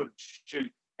that could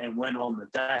shoot and win on the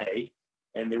day,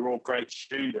 and they're all great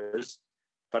shooters.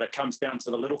 But it comes down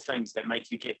to the little things that make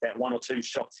you get that one or two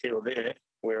shots here or there,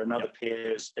 where another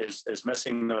pair is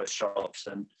missing those shots.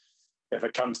 And if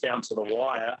it comes down to the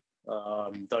wire,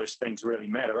 those things really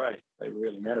matter, eh? They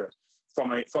really matter.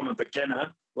 From a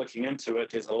beginner looking into it,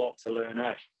 there's a lot to learn,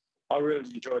 eh? I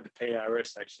really enjoyed the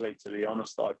PRS, actually, to be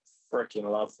honest. I freaking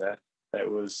love that.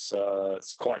 It was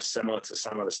it's quite similar to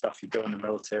some of the stuff you do in the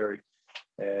military.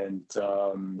 And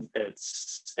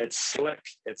it's slick,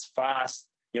 it's fast.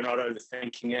 You're not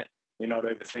overthinking it. You're not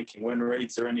overthinking win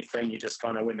reads or anything. You just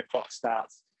kind of, when the clock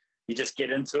starts, you just get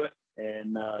into it.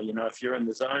 And if you're in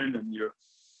the zone and you're,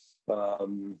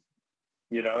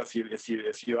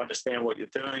 if you understand what you're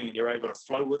doing and you're able to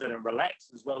flow with it and relax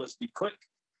as well as be quick,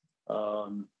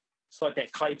 it's like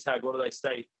that clay tag. What do they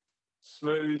say?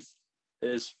 Smooth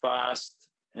is fast,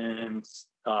 and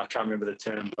I can't remember the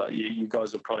term, but you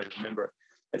guys will probably remember it.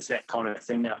 It's that kind of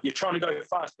thing now. You're trying to go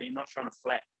fast, but you're not trying to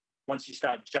flat. Once you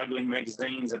start juggling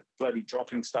magazines and bloody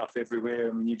dropping stuff everywhere,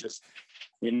 I mean,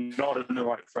 you're not in the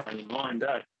right frame of mind,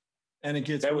 eh? And it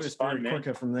gets worse very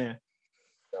quicker from there.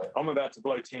 I'm about to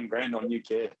blow 10 grand on you,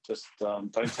 Kerry. Just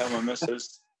don't tell my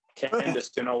missus. Candace,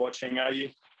 you're not watching, are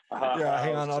you?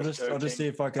 Hang on. I'll just see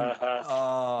if I can.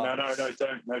 No,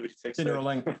 don't. Nobody fix it. Send her a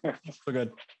link. So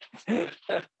good. It's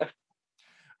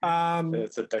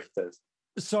addictive.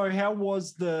 So how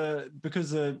was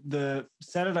because the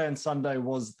Saturday and Sunday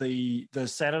was the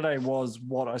Saturday was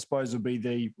what I suppose would be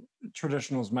the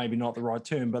traditionals, maybe not the right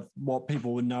term, but what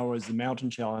people would know as the mountain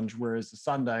challenge, whereas the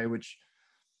Sunday, which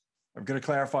I've got to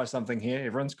clarify something here.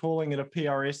 Everyone's calling it a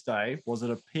PRS day. Was it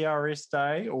a PRS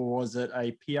day or was it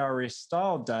a PRS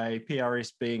style day?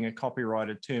 PRS being a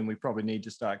copyrighted term we probably need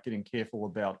to start getting careful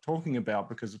about talking about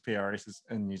because of PRS is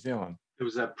in New Zealand. It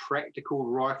was a practical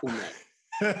rifle match.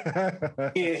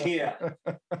 Yeah.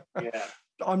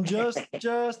 I'm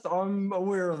I'm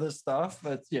aware of this stuff,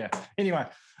 but yeah. Anyway,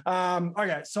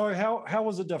 okay. So how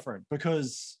was it different?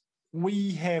 Because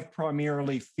we have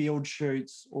primarily field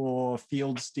shoots or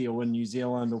field steel in New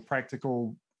Zealand, or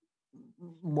practical,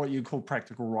 what you call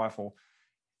practical rifle.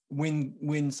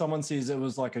 When someone says it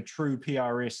was like a true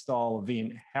PRS style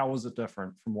event, how was it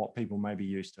different from what people may be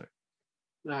used to?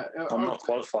 No, I'm not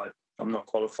qualified. I'm not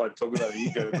qualified to talk about it.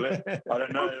 You go, Blair. I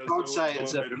don't know. I'd say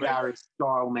it's a PRS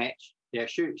style match. Yeah,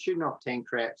 shooting off tank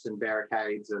traps and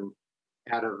barricades and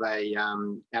out of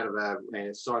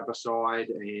a side by side,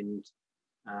 and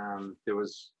there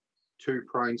was two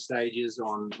prone stages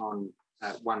on one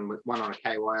on a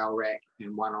KYL rack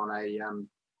and one on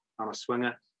a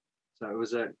swinger. So it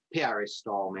was a PRS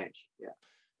style match. Yeah.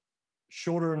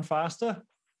 Shorter and faster.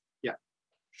 Yeah.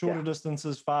 Shorter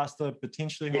distances, faster,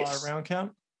 potentially higher round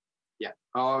count. Yeah.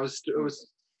 Oh, it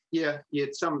was. Yeah.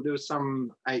 There was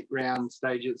some 8 and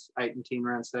 10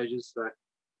 round stages. So,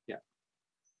 yeah.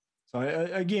 So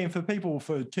again, for people,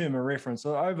 for term of reference,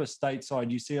 so over stateside,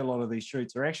 you see a lot of these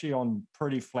shoots are actually on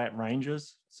pretty flat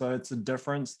ranges. So it's a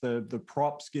difference. The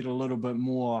props get a little bit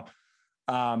more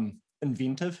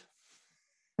inventive.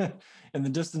 And the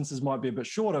distances might be a bit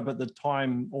shorter, but the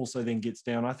time also then gets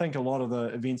down. I think a lot of the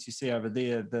events you see over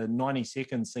there, the 90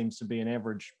 seconds seems to be an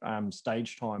average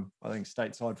stage time, I think,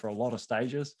 stateside for a lot of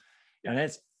stages. And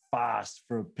that's fast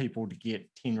for people to get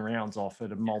 10 rounds off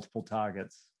at multiple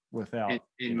targets without...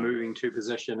 And moving to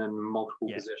position and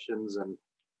multiple positions. And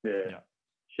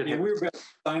we were about the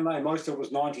same, mate. Most of it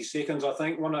was 90 seconds, I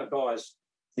think, wasn't it, guys?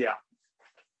 Yeah.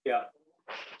 Yeah.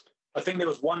 I think there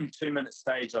was 1 2-minute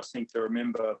stage I seem to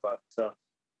remember, but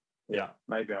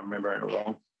maybe I'm remembering it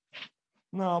wrong.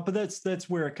 No, but that's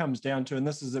where it comes down to, and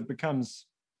this is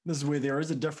where there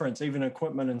is a difference, even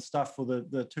equipment and stuff for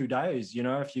the 2 days. You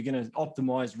know, if you're going to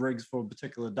optimize rigs for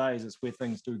particular days, it's where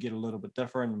things do get a little bit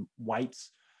different,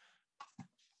 weights,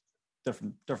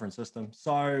 different systems.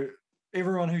 So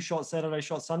everyone who shot Saturday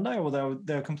shot Sunday, or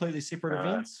they were completely separate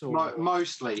events? Or?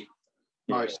 Mostly.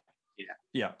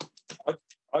 Yeah.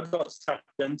 I got sucked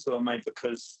into it, mate,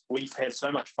 because we've had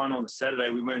so much fun on the Saturday.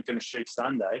 We weren't going to shoot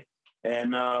Sunday.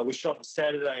 And we shot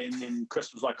Saturday, and then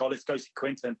Chris was like, let's go see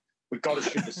Quentin. We've got to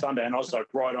shoot the Sunday. And I was like,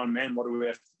 right on, man, what do we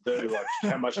have to do? Like,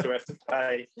 how much do we have to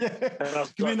pay?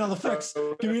 Give me another fix.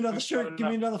 Give me another shoot. Give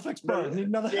me another fix, bro. Need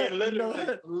another hit.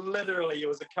 Literally, it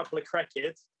was a couple of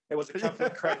crackheads.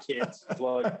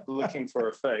 Like, looking for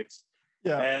a fix.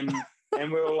 Yeah. And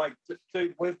we were like,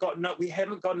 dude, we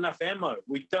haven't got enough ammo.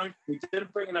 We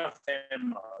didn't bring enough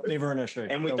ammo. Never an issue.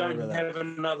 And we haven't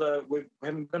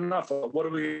got enough. What are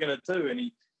we going to do?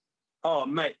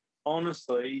 And mate,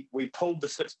 honestly, we pulled the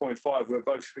 6.5. We were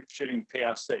both shooting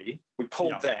PRC. We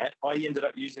pulled that. I ended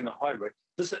up using the hybrid.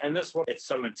 This what it's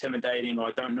so intimidating.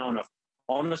 I don't know enough.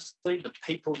 Honestly, the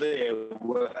people there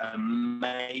were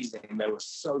amazing. They were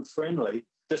so friendly.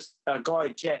 This guy,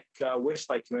 Jack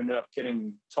Westlake, who ended up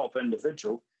getting top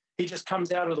individual, he just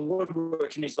comes out of the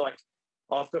woodwork and he's like,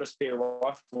 I've got a spare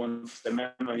rifle and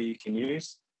the ammo you can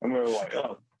use. And we were like,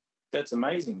 oh, that's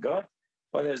amazing, guy.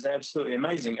 Well, that's absolutely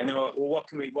amazing. And they were like, well, what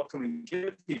can we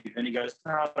give you? And he goes,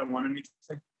 no, I don't want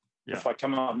anything. Yeah. If I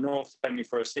come up north, take me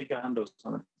for a seeker hunt or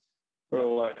something. We're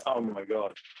all like, oh my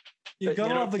God. You got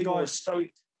to love the guys.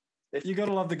 You got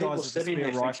to love the guys sitting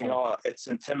there thinking, oh, it's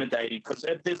intimidating because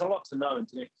there's a lot to know. And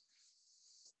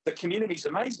the community's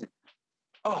amazing.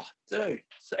 Oh, dude.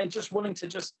 And just willing to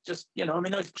just I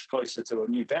mean, those closer to a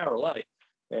new barrel, eh?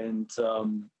 And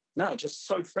no, just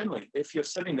so friendly. If you're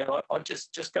sitting there, I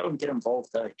just go and get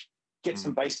involved, eh? Get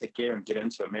some basic gear and get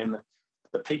into it, man.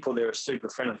 The people there are super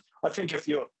friendly. I think if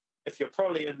you're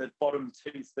probably in the bottom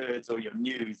 2/3 or you're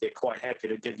new, they're quite happy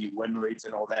to give you win reads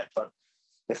and all that. But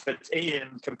if it's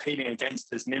Ian competing against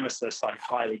his nemesis, I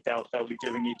highly doubt they'll be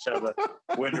giving each other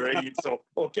win reads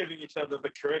or giving each other the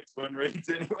correct win reads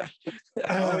anyway.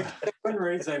 Win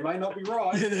reads, they may not be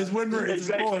right. Yeah, there's win reads,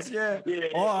 exactly. Of course, yeah.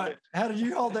 All right, how did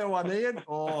you hold that one, Ian?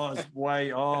 Oh, it's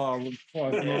way, off to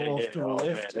the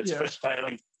left. Man, it's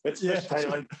fishtailing. It's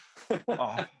fishtailing.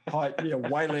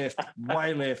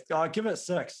 Way left. Give it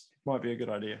 6. Might be a good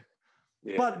idea.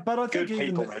 Yeah. But I think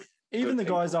even the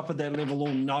guys up at that level all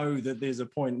know that there's a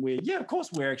point where, of course,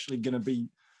 we're actually going to be,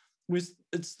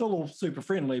 it's still all super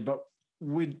friendly, but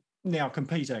we're now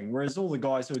competing. Whereas all the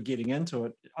guys who are getting into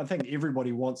it, I think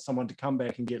everybody wants someone to come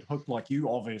back and get hooked like you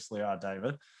obviously are,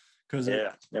 David, because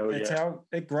it's how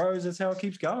it grows. It's how it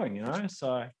keeps going,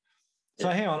 So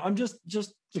hang on, I'm just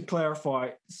to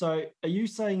clarify. So are you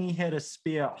saying he had a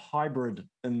spare hybrid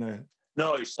in the?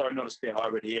 No, sorry, not a spare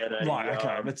hybrid. He had a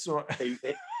that's all right.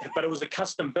 But it was a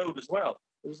custom build as well.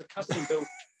 It was a custom build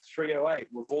 308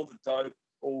 with all the dope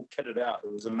all kitted out.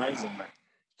 It was amazing, mate.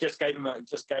 Just gave him a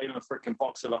freaking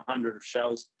box of 100 of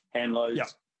shells, hand loads.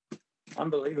 Yeah.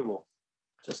 Unbelievable.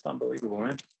 Just unbelievable,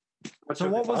 man. I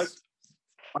took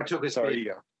a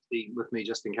spare with me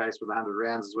just in case with 100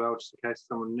 rounds as well, just in case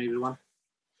someone needed one.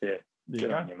 Yeah.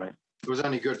 Good on you, mate. It was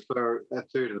only good for a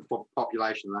third of the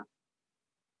population, though.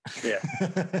 Yeah.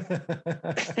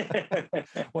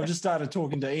 Well, I just started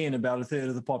talking to Ian about a third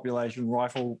of the population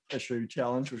rifle issue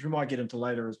challenge, which we might get into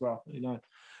later as well.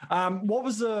 What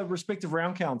was the respective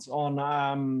round counts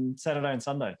on Saturday and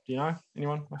Sunday? Do you know?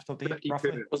 Anyone off the top of the head,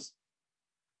 roughly?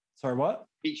 Sorry, what?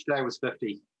 Each day was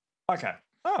 50. Okay.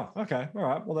 Oh, okay. All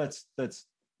right. Well, that's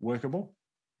workable.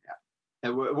 Yeah.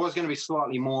 It was going to be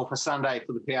slightly more for Sunday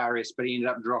for the PRS, but he ended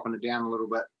up dropping it down a little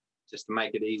bit just to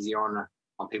make it easy on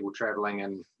people traveling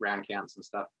and round counts and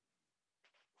stuff.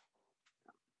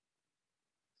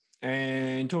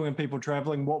 And talking of people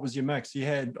traveling, what was your mix? You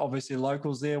had obviously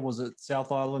locals there. Was it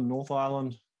South Island, North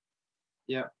Island?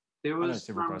 Yeah, there was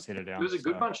several guys headed down. There was a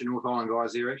good bunch of North Island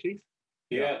guys there, actually.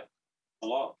 Yeah, a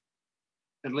lot.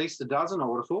 At least a dozen, I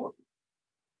would have thought.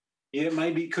 Yeah,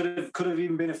 maybe could have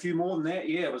even been a few more than that.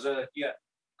 Yeah, it was a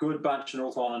good bunch of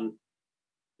North Island.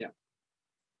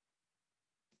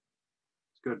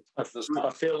 Good. I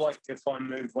feel like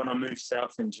when I move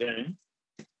south in June,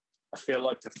 I feel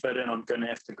like to fit in, I'm going to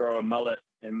have to grow a mullet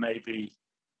and maybe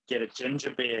get a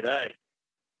ginger beard, eh?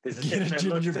 There's a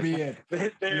ginger beard.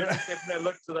 There's a definite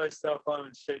look to those South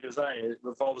Island shooters, eh? It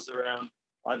revolves around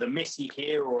either messy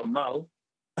hair or a mull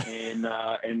and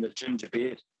the ginger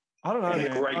beard. I don't know,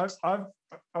 man.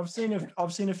 I've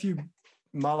seen a few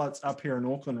mullets up here in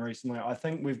Auckland recently. I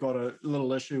think we've got a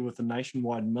little issue with the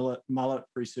nationwide mullet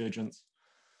resurgence.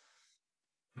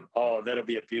 Oh, that'll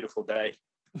be a beautiful day.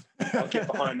 I'll get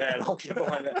behind that.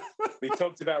 We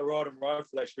talked about Rod and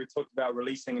Rifle, actually. We talked about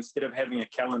releasing, instead of having a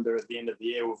calendar at the end of the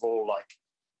year with all like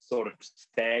sort of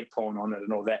stag porn on it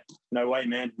and all that. No way,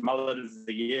 man. Mullet of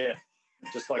the year.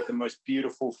 Just like the most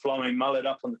beautiful flowing mullet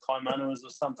up on the Kaimanas or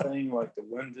something, like the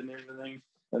wind and everything.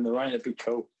 And the rain, it'd be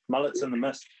cool. Mullets in the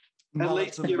mist. At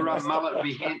least your mullet would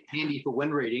be handy for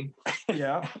wind reading.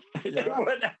 Yeah.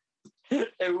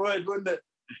 It would, wouldn't it?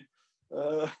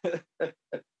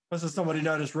 This is somebody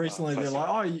noticed recently. They're like,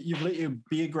 "Oh, you've let your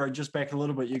beard grow just back a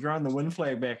little bit. You're growing the wind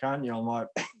flag back, aren't you?" I'm like,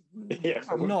 "Yeah,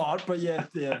 I'm not." But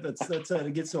that's it.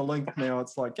 It gets to a length now.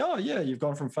 It's like, "Oh yeah, you've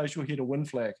gone from facial hair to wind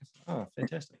flag." Oh,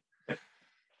 fantastic.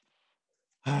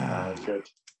 Good.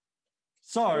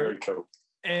 So, very cool.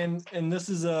 And this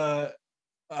is a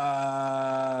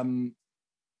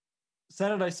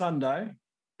Saturday, Sunday.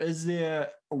 is there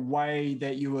a way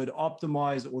that you would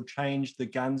optimize or change the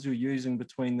guns you're using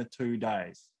between the 2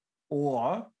 days?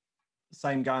 Or the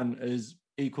same gun is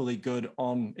equally good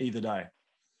on either day?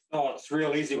 Oh, it's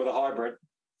real easy with a hybrid.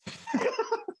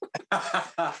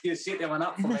 You set that one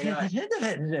up for me, eh?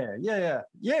 Yeah.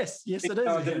 Yes, it is.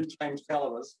 I didn't change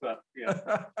calibers, but yeah.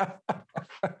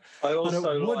 I also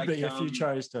but it would like, be if you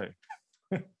chose to.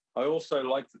 I also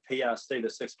like the PRC, the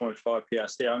 6.5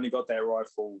 PRC. I only got that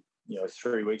rifle,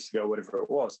 3 weeks ago, whatever it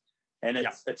was, and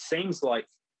it seems like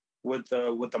with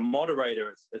the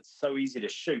moderator, it's so easy to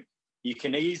shoot. You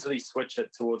can easily switch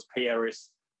it towards PRS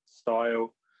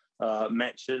style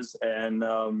matches and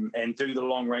do the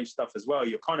long range stuff as well.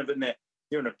 You're kind of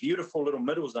you're in a beautiful little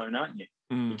middle zone, aren't you?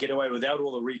 You get away without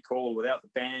all the recoil, without the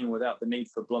bang, without the need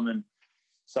for blooming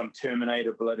some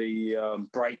Terminator bloody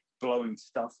brake blowing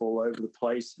stuff all over the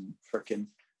place and freaking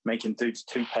making dudes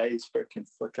toupees freaking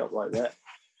flick up like that.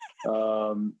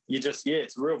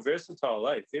 It's real versatile,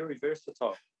 eh? Very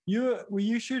versatile. Were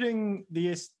you shooting the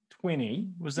S20?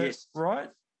 Was that right?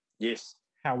 Yes.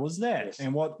 How was that? Yes.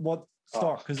 And what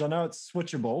stock? Because I know it's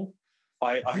switchable.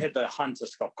 I had the Hunter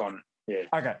stock on it. Yeah.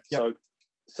 Okay. Yep.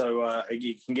 So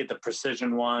you can get the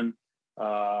precision one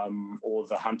or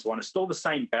the Hunter one. It's still the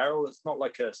same barrel. It's not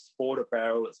like a sporter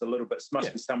barrel. It's a little bit. It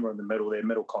must be somewhere in the middle there,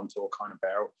 middle contour kind of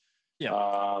barrel.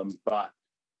 Yeah. But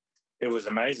it was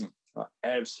amazing. I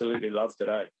absolutely loved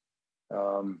it.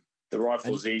 The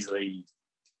rifle's easily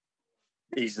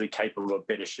capable of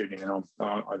better shooting than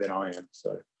I am.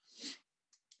 So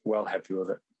well happy with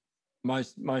it.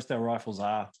 Most of our rifles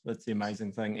are. That's the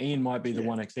amazing thing. Ian might be the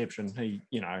one exception. He,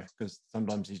 because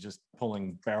sometimes he's just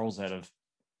pulling barrels out of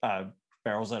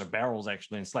barrels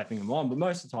actually and slapping them on. But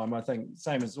most of the time, I think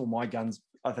same as all my guns,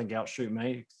 I think outshoot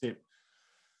me. Except,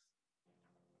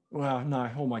 well, no,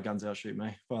 all my guns outshoot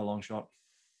me by a long shot.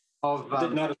 I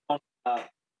did notice on.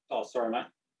 Sorry, mate.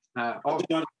 I did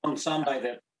notice on Sunday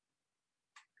that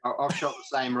I've shot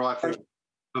the same rifle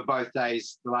for both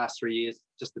days the last 3 years,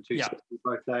 just the 260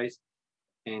 both days,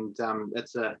 and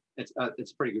it's a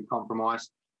pretty good compromise.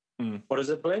 What is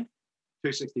it, Blair?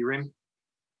 260 rim.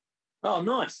 Oh,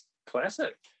 nice,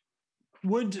 classic.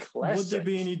 Would there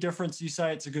be any difference? You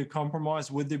say it's a good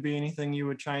compromise. Would there be anything you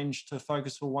would change to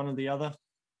focus for one or the other?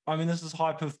 I mean, this is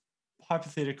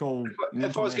hypothetical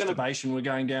masturbation we're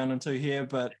going down into here,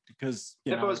 but because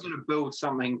if I was going to build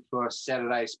something for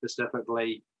Saturday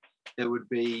specifically, it would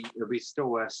be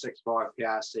still a 6.5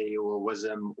 PRC or a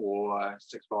WISM or a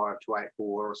 6.5 284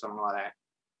 or something like that.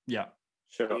 Yeah,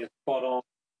 sure. Yeah, spot on.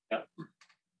 Yeah.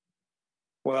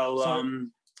 Well,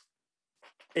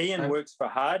 Ian works for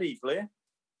Hardy, Blair.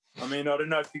 I mean, I don't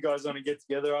know if you guys want to get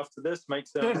together after this, make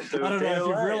some. I don't know if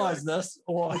you've realised this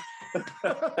or.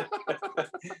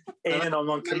 Ian, I'm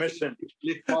on commission.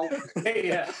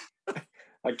 Yeah.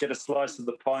 I get a slice of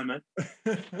the pie, mate.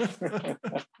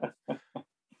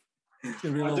 It's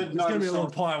going to be a little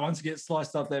pie once it gets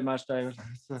sliced up that much, David.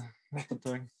 That's the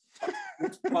thing.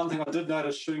 One thing I did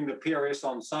notice shooting the PRS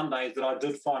on Sunday is that I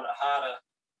did find it harder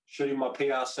shooting my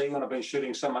PRC when I've been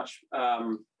shooting so much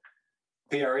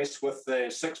PRS with the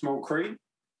 6mm Creed.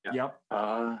 Yep.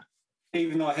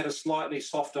 Even though I had a slightly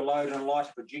softer load and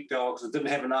lighter projectile because I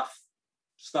didn't have enough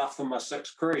stuff for my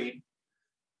 6 Creed,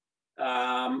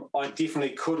 I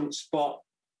definitely couldn't spot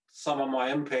some of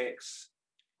my impacts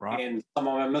and some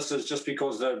of my misses just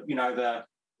because the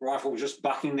rifle was just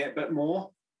bucking that bit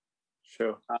more.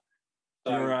 Sure.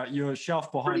 Your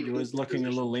shelf behind you is looking a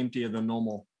little emptier than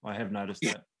normal. I have noticed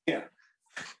that. Yeah.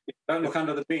 Don't look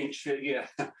under the bench. Yeah.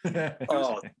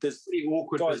 There's pretty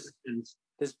awkward positions.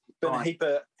 There's been a heap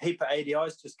of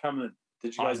ADIs just coming.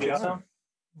 Did you guys get some?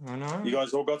 I know. You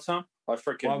guys all got some? I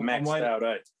freaking maxed out,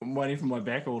 eh? I'm waiting for my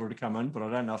back order to come in, but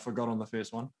I don't know if I got on the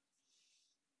first one.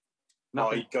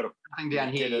 No, you got to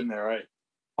down here. Get in there, eh?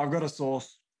 I've got a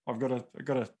source. I've got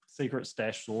a secret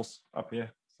stash source up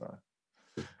here. So,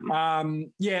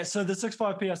 so the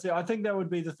 6.5 PRC, I think that would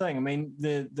be the thing. I mean,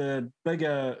 the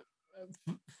bigger.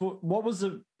 What was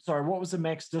the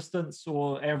max distance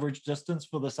or average distance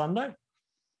for the Sunday?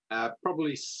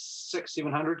 Probably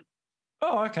 600-700.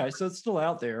 Oh, okay. So it's still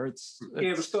out there. It's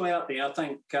it was still out there. I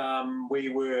think we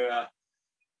were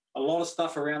a lot of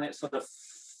stuff around that sort of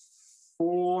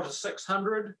 400 to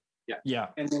 600. Yeah.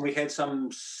 And then we had some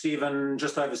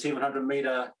just over 700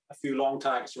 meter, a few long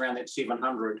targets around that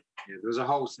 700. Yeah, there was a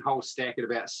whole stack at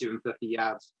about 750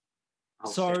 yards.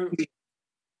 So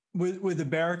with the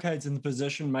barricades in the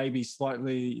position maybe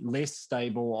slightly less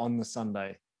stable on the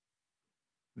Sunday,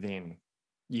 then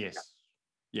yes.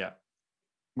 Yeah.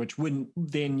 Which wouldn't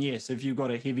then, yes, if you've got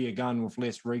a heavier gun with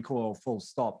less recoil full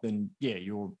stop, then yeah,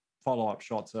 your follow-up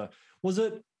shots are. Was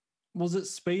it was it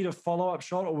speed of follow-up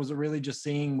shot, or was it really just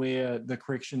seeing where the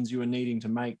corrections you were needing to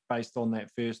make based on that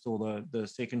first or the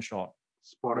second shot?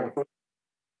 Spotting.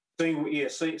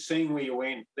 Seeing where you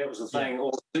went, that was the thing.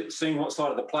 Or seeing what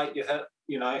side of the plate you hit,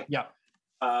 Yeah.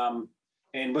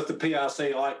 And with the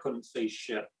PRC, I couldn't see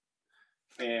shit.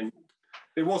 And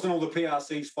it wasn't all the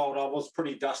PRC's fault. I was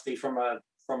pretty dusty from a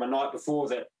night before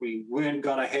that we weren't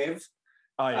going to have.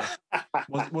 Oh, yeah.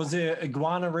 was there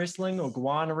iguana wrestling or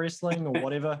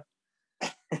whatever?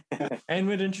 And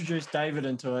we'd introduced David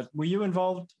into it. Were you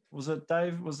involved? Was it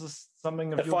Dave? Was this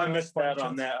something of if I missed out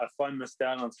on that, if I missed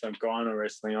out on some iguana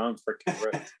wrestling, I'm freaking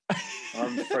ripped.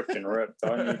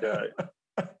 I need to...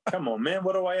 Come on, man.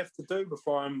 What do I have to do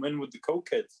before I'm in with the cool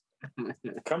kids?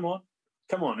 Come on,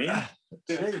 Ian.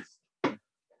 Jeez.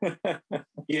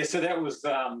 Yeah, so that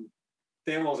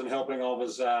wasn't helping. I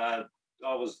was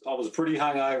pretty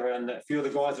hungover, and a few of the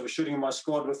guys that were shooting in my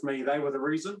squad with me, they were the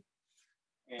reason.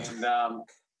 And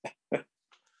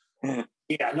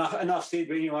yeah, enough said.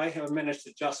 But anyway, I managed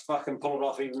to just fucking pull it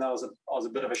off, even though I was a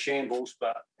bit of a shambles.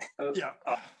 But I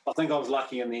think I was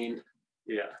lucky in the end.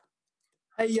 Yeah.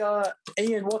 Hey,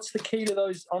 Ian, what's the key to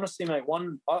those? Honestly, mate,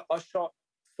 I shot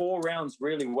 4 rounds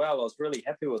really well. I was really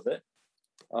happy with it.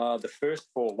 The first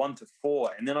 4, 1 to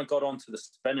 4, and then I got onto the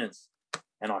spinners,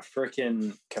 and I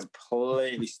freaking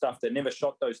completely stuffed it. Never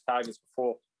shot those targets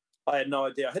before. I had no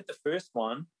idea. I hit the first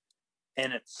one,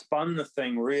 and it spun the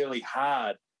thing really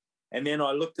hard. And then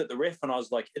I looked at the ref, and I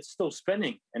was like, "It's still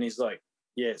spinning." And he's like,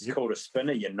 "Yeah, it's called a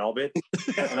spinner, you knobhead."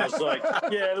 And I was like,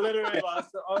 "Yeah, literally." I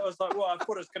was like, "Well, I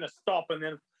thought it was going to stop, and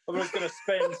then I was going to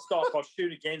spin, stop, I'll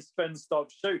shoot again, spin,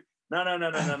 stop, shoot." No.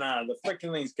 The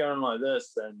freaking thing's going like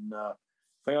this, and I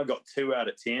think I got 2 out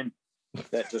of 10.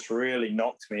 That just really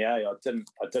knocked me. I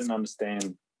didn't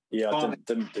understand. Yeah, I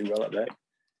didn't do well at that.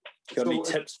 Got any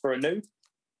tips for a noob?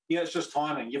 Yeah, it's just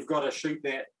timing. You've got to shoot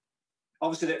that.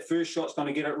 Obviously, that first shot's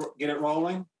going to get it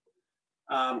rolling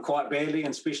quite badly, and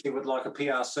especially with like a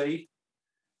PRC.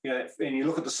 And you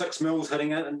look at the 6 mils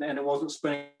hitting it, and it wasn't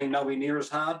spinning nowhere near as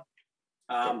hard.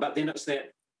 But then it's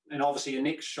that, and obviously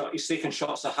your second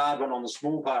shot's a hard one on the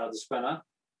small part of the spinner.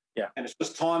 Yeah. And it's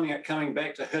just timing it coming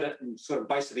back to hit it and sort of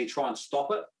basically try and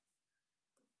stop it.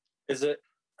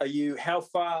 How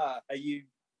far are you,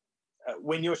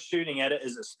 when you're shooting at it,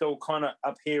 is it still kind of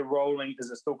up here rolling?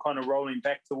 Is it still kind of rolling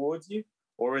back towards you?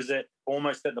 Or is it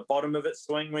almost at the bottom of its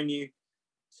swing when you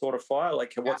sort of fire?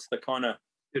 Like, what's the kind of...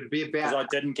 It'd be about... Because I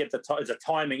didn't get it's a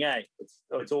timing, eh? It's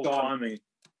all timing.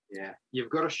 Yeah. You've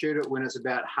got to shoot it when it's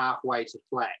about halfway to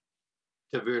flat,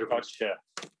 to vertical. Gotcha.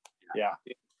 Yeah.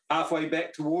 Halfway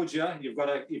back towards you, you've got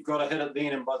to hit it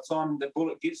then, and by the time the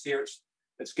bullet gets there,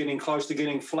 it's getting close to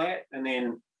getting flat. And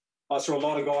then I saw a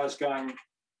lot of guys going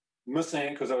missing it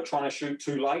because they were trying to shoot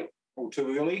too late or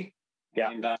too early.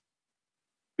 Yeah. And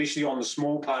especially on the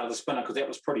small part of the spinner, because that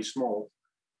was pretty small.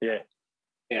 Yeah.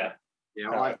 Yeah.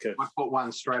 I put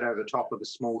one straight over the top of the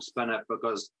small spinner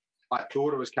because I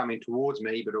thought it was coming towards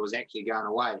me, but it was actually going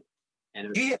away.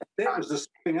 And that was the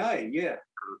thing, eh? Yeah.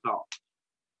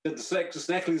 Did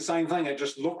exactly the same thing. It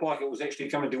just looked like it was actually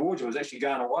coming towards you. It was actually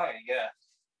going away. Yeah.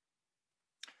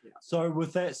 So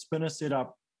with that spinner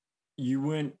setup, you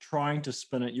weren't trying to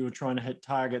spin it. You were trying to hit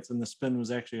targets, and the spin was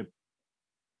actually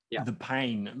the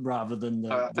pain rather than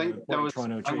the. I think that was. Trying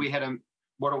to achieve. We had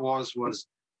what it was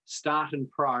start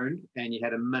and prone, and you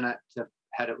had a minute to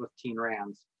hit it with 10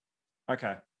 rounds.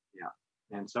 Okay.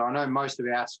 Yeah. And so I know most of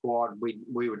our squad,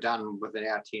 we were done within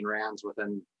our 10 rounds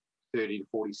within 30 to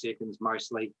 40 seconds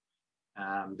mostly.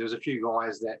 There was a few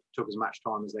guys that took as much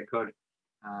time as they could.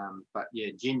 But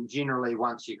yeah, generally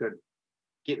once you could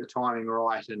get the timing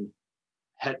right and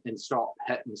hit and stop,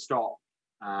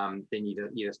 then you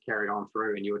just carried on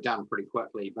through and you were done pretty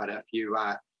quickly. But if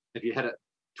you hit it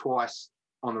twice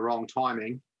on the wrong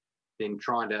timing, then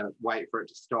trying to wait for it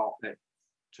to stop, it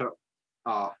took,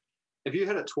 if you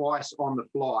hit it twice on the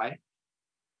fly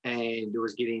and it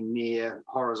was getting near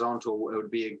horizontal, it would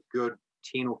be a good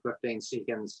 10 or 15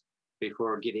 seconds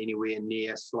before it would get anywhere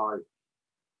near slow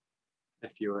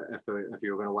if you were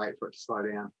going to wait for it to slow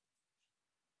down.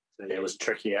 So, yeah, it was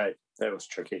tricky, eh? That was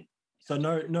tricky. So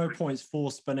no points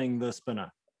for spinning the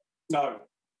spinner? No.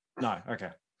 Okay.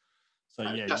 So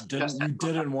yeah, you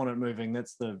didn't want it moving.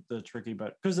 That's the tricky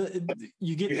bit. Because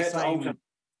you get the same...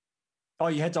 Oh,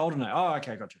 you had to alternate. Oh,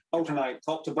 okay, gotcha. Alternate,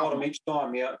 top to bottom each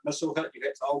time, yeah. Missile hit, you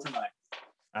had to alternate.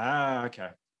 Okay.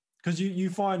 Because you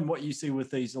find what you see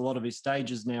with a lot of these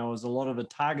stages now is a lot of the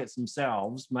targets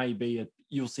themselves may be,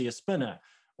 you'll see a spinner,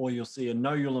 or you'll see a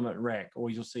know your limit rack,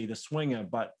 or you'll see the swinger,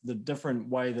 but the different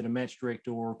way that a match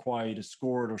director will require you to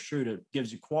score it or shoot it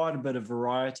gives you quite a bit of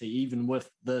variety, even with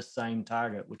the same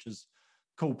target, which is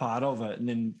cool part of it. And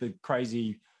then the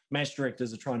crazy match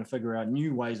directors are trying to figure out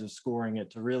new ways of scoring it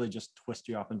to really just twist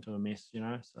you up into a mess, you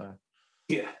know? So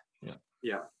yeah.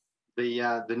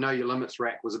 The know your limits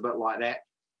rack was a bit like that.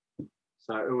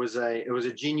 So it was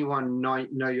a genuine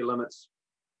know your limits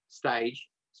stage.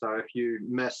 So if you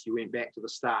missed, you went back to the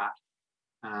start.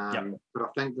 But I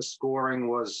think the scoring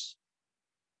was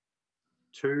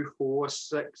 2, 4,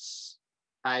 6,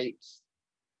 8,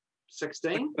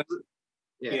 16.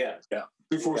 Yeah.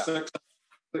 2, 4, 6,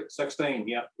 16.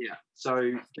 Yeah.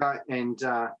 So and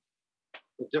the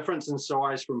difference in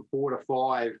size from 4 to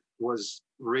 5 was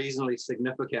reasonably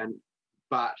significant,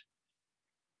 but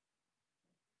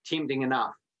tempting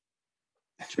enough.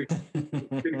 Too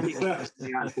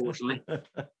tempting, unfortunately.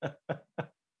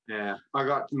 Yeah, I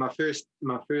got my first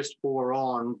 4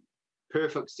 on,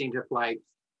 perfect centre plate,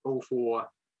 all 4,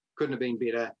 couldn't have been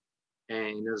better,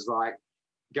 and it was like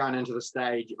going into the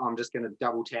stage. I'm just going to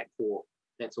double tap 4.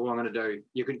 That's all I'm going to do.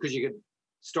 You could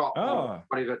stop on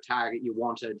whatever target you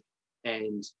wanted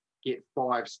and get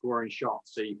 5 scoring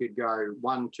shots. So you could go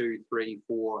 1, 2, 3,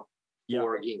 4,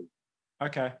 4 again.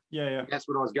 Okay. Yeah. That's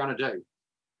what I was going to do.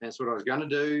 And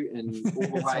all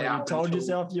the way up. You told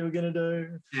yourself you were going to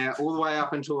do. Yeah, all the way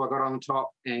up until I got on the top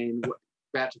and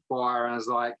about to fire, and I was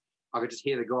like, I could just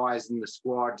hear the guys in the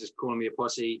squad just calling me a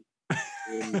pussy.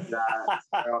 And so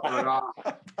I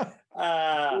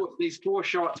thought, these 4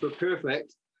 shots were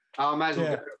perfect. I may as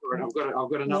well go for it.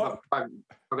 I've got another.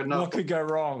 What could go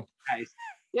wrong? Case.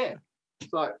 Yeah.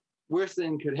 So worst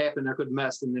thing could happen, I could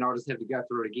miss, and then I'll just have to go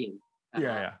through it again.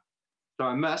 So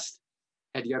I missed.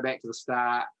 Had to go back to the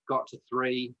start, got to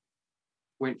 3,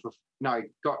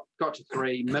 got to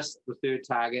 3, missed the 3rd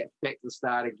target, back to the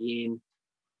start again,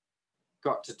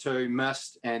 got to 2,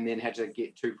 missed, and then had to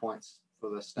get 2 points for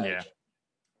the stage. Yeah.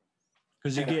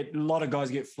 Because you get a lot of guys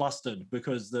get flustered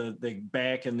because they're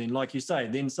back, and then, like you say,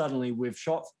 then suddenly we've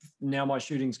shot. Now my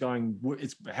shooting's going.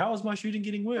 How is my shooting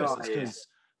getting worse? It's because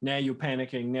now you're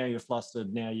panicking. Now you're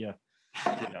flustered. Now you're.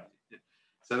 Yeah.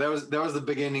 So that was the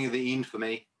beginning of the end for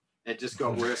me. It just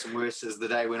got worse and worse as the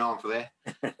day went on for that.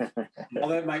 Well,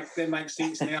 that makes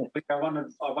sense now. I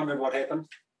wondered what happened.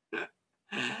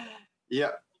 Yeah.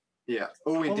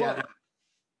 All went down.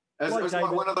 It was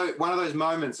like one of those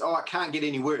moments. Oh, it can't get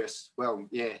any worse. Well,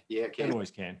 yeah, it can. It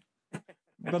always can.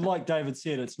 But like David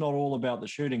said, it's not all about the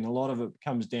shooting. A lot of it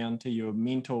comes down to your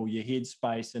mental, your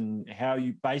headspace, and how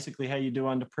you do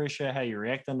under pressure, how you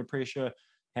react under pressure.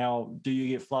 How do you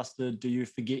get flustered? Do you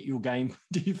forget your game?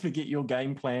 Do you forget your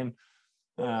game plan?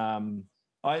 The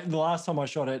last time I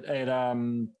shot at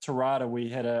Tarada, we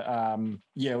had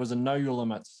it was a know your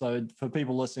limits. So for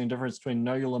people listening, difference between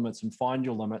know your limits and find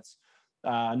your limits.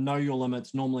 Know your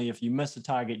limits, normally if you miss a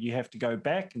target, you have to go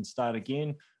back and start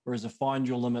again, whereas a find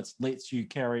your limits lets you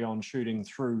carry on shooting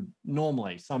through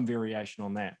normally, some variation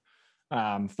on that.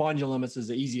 Find your limits is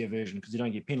the easier version because you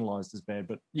don't get penalized as bad.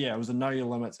 But yeah, it was a know your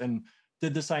limits and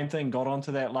did the same thing, got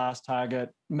onto that last target,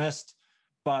 missed,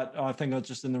 but I think I was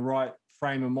just in the right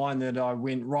frame of mind that I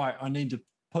went, right, I need to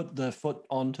put the foot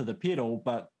onto the pedal,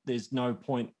 but there's no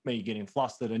point me getting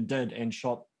flustered, and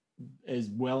shot as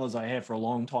well as I have for a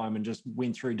long time and just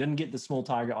went through. Didn't get the small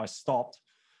target, I stopped,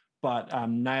 but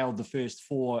nailed the first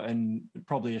 4, and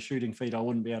probably a shooting feed I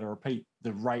wouldn't be able to repeat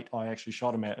the rate I actually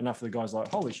shot him at. Enough of the guys like,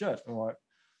 holy shit, all right.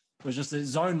 It was just a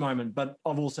zone moment, but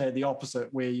I've also had the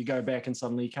opposite where you go back and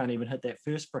suddenly you can't even hit that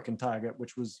first frickin' target,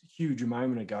 which was huge a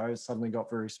moment ago. It suddenly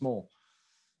got very small.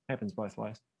 Happens both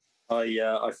ways.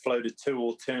 I floated 2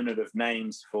 alternative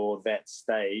names for that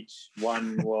stage.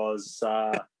 One was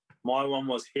my one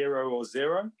was Hero or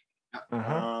Zero.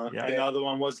 And the other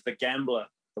one was the Gambler,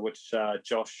 which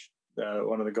Josh,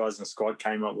 one of the guys in the squad,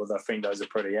 came up with. I think those are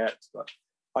pretty apt. But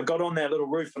I got on that little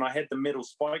roof and I had the metal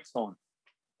spikes on.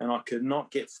 And I could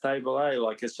not get stable A.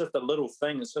 Like, it's just a little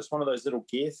thing. It's just one of those little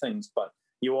gear things. But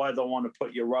you either want to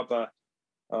put your rubber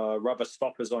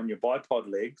stoppers on your bipod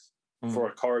legs for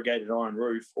a corrugated iron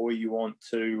roof, or you want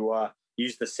to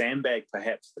use the sandbag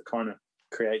perhaps to kind of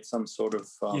create some sort of...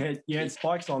 you had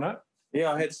spikes on it.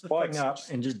 Yeah, I had spikes. Up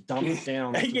and just dump it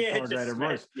down to the corrugated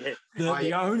roof. Yeah.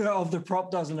 The owner of the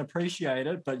prop doesn't appreciate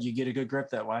it, but you get a good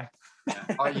grip that way.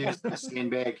 I used the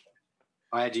sandbag.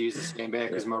 I had to use the sandbag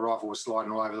because my rifle was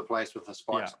sliding all over the place with the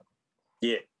spikes.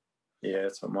 Yeah,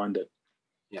 that's what mine did.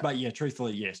 Yeah. But yeah,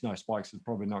 truthfully, yes, no, spikes is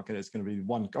probably not good. It's going to be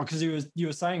one because you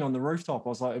were saying on the rooftop, I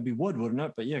was like, it'd be wood, wouldn't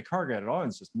it? But yeah, corrugated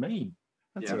iron's just mean.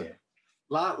 That's it.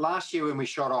 Last year when we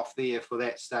shot off there for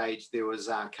that stage, there was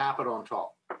carpet on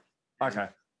top. Okay.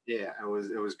 Yeah, it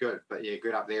was good, but yeah,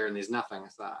 good up there and there's nothing.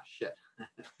 It's shit.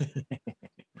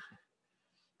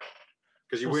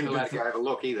 because you weren't allowed to go have a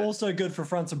look either. Also good for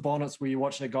fronts and bonnets where you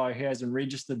watch that guy who hasn't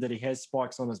registered that he has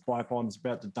spikes on his bipod and is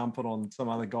about to dump it on some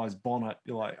other guy's bonnet.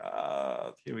 You're like,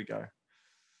 here we go.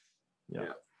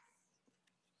 Yeah.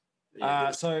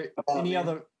 So any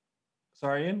other...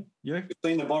 Sorry, Ian? You? You've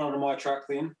seen the bonnet of my truck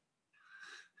then?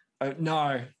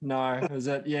 No. Is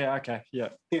it? Yeah, okay.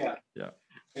 Yeah.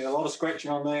 A lot of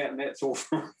scratching on that, and that's all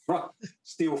from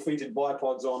steel-feeted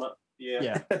bipods on it.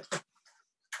 Yeah.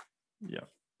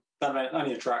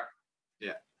 Only a truck.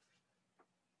 Yeah.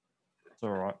 It's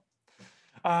all right.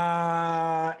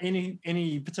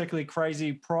 Any particularly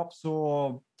crazy props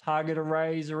or target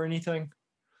arrays or anything?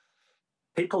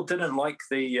 People didn't like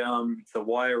the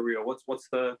wire reel. What's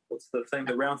the thing?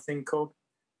 The round thing called?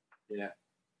 Yeah.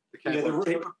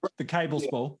 The cable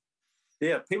spool.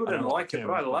 Yeah, people didn't like it,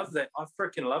 but I love that. I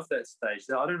freaking love that stage.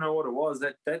 I don't know what it was.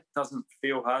 That doesn't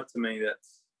feel hard to me.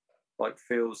 That's like it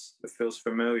feels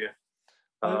familiar.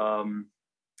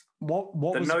 What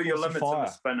was know the your course of limits fire? of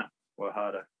the spinner were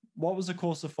harder. What was the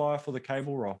course of fire for the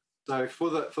cable roll? So for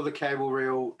the cable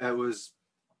reel, it was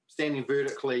standing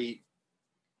vertically,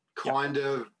 kind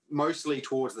of mostly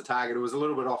towards the target. It was a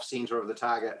little bit off center of the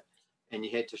target, and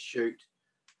you had to shoot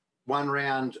one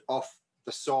round off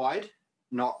the side,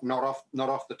 not off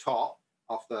the top,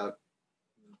 off the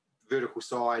vertical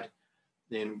side,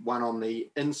 then one on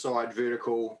the inside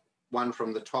vertical, one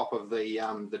from the top of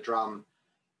the drum,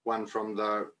 one from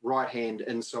the right hand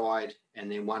inside,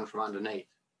 and then one from underneath.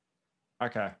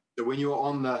 Okay. So when you were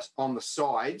on the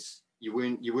sides, you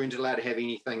weren't allowed to have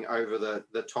anything over the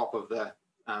top of the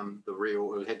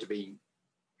reel. It had to be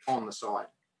on the side.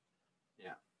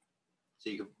 Yeah. So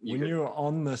you were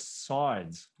on the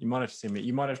sides, you might have to send me.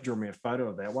 You might have to draw me a photo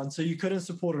of that one. So you couldn't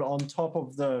support it on top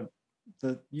of the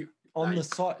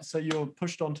side. So you were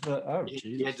pushed onto the. Oh,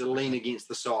 you had to lean against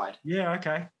the side. Yeah.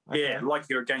 Okay. Yeah, like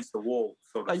you're against the wall,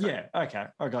 sort of. Yeah. Okay.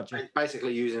 I got you.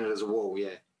 Basically using it as a wall.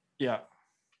 Yeah. Yeah.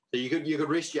 So you could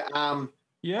rest your arm.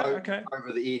 Yeah.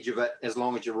 Over the edge of it, as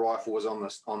long as your rifle was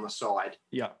on the side.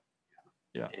 Yeah.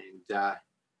 Yeah. And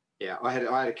I had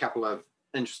a couple of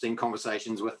interesting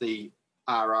conversations with the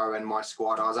RO and my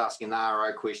squad. I was asking the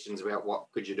RO questions about what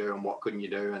could you do and what couldn't you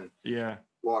do, and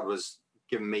squad was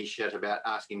giving me shit about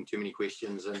asking too many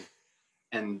questions,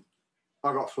 and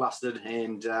I got flustered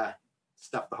and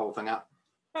stuffed the whole thing up.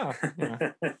 Oh,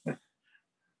 yeah.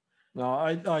 No,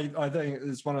 I think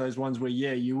it's one of those ones where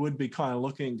you would be kind of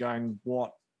looking, going,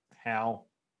 what, how?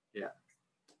 Yeah.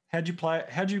 How'd you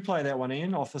play that one,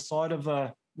 Ian? Off the side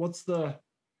of what's the?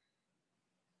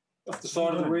 Off the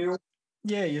side of the reel.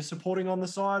 Yeah, you're supporting on the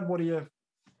side. What are you?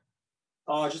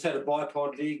 Oh, I just had a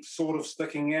bipod leg sort of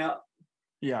sticking out.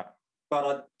 Yeah. But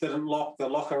I didn't lock the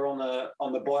locker on the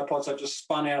bipod, so I just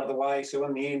spun out of the way. So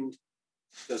in the end,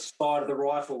 the side of the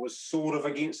rifle was sort of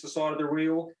against the side of the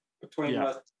reel between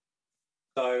my.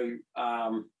 So,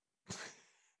 but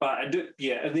I did.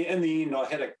 Yeah. In the end, I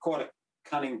had quite a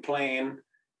cunning plan,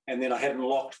 and then I hadn't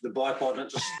locked the bipod, and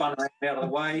it just spun out of the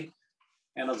way,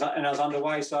 and I was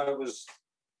underway. So it was,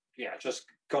 just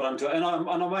got into it, and I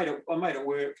made it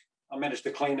work. I managed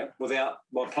to clean it without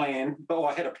my plan. But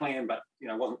I had a plan, but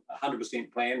it wasn't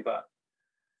 100% planned. But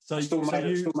still made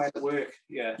it work.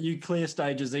 Yeah. You clear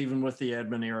stages even with the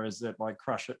admin errors that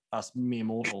crush us mere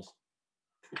mortals.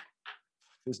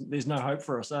 There's no hope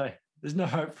for us, eh? There's no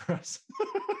hope for us.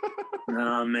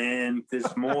 No, man.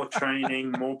 There's more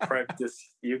training, more practice.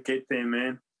 You get there,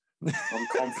 man.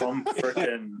 I'm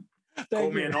freaking.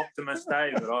 Call me an optimist,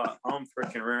 eh? But I'm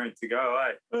freaking raring to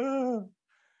go,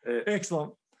 eh?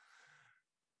 Excellent.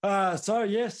 So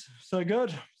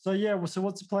good. So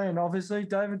what's the plan? Obviously,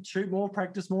 David, shoot more,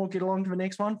 practice more, get along to the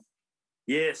next one.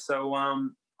 Yeah. So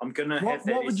I'm gonna have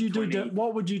that. What would you do?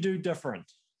 What would you do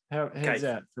different? How's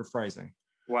that for phrasing?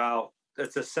 Well,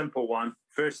 it's a simple one.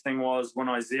 First thing was when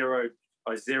I zeroed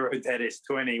that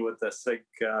S20 with the SIG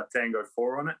Tango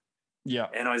 4 on it. Yeah.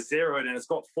 And I zeroed, and it's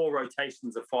got 4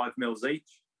 rotations of 5 mils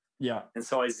each. Yeah. And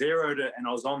so I zeroed it, and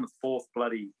I was on the 4th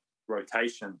bloody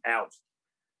rotation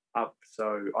up.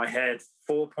 So I had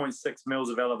 4.6 mils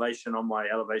of elevation on my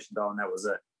elevation dial, and that was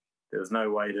it. There was no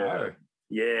way to. Oh.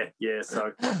 Yeah.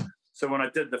 So when I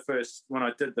did the first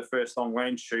long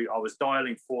range shoot, I was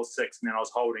dialing 4.6, and then I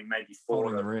was holding maybe 4.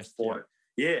 Holding the rest.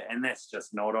 Yeah, and that's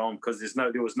just not on because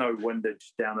there was no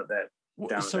windage down at that.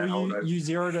 So you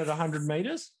zeroed at 100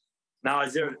 meters? No, I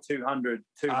zeroed at 200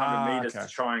 meters to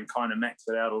try and kind of max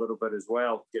it out a little bit as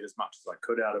well, get as much as I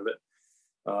could out of it.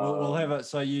 We'll have it.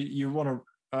 So you want to.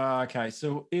 Okay,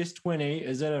 so S20,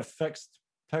 is that a fixed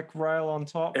pick rail on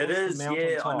top? It is.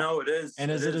 Yeah, I know it is. And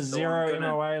is it a zero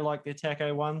MOA like the Attack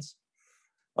A1s?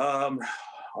 I'm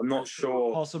not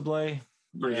sure. Possibly.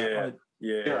 Yeah.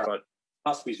 But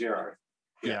Must be 0.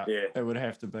 Yeah, it would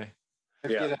have to be.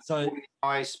 Yeah. So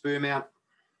high sperm out.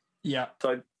 Yeah.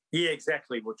 So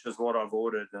exactly, which is what I've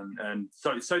ordered, and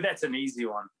so that's an easy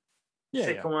one. Yeah.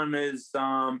 Second one is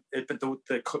but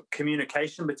the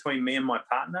communication between me and my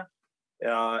partner.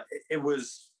 There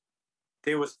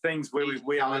was things where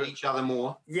we telling each other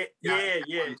more. Yeah.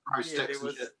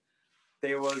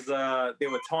 There were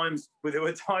times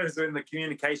when the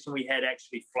communication we had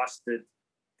actually flustered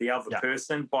the other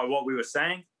person by what we were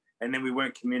saying, and then we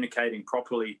weren't communicating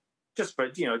properly. Just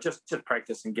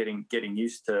practice and getting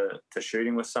used to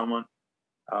shooting with someone.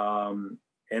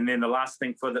 And then the last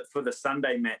thing for the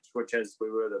Sunday match, which as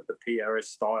we were the PRS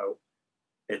style,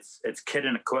 it's kit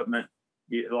and equipment.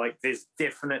 There's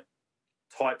definite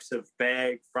types of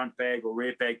bag, front bag or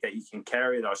rear bag that you can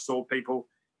carry that I saw people,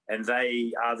 and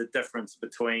they are the difference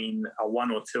between a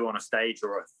 1 or 2 on a stage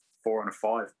or a 4 and a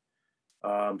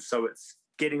 5. So it's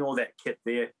getting all that kit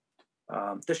there.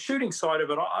 The shooting side of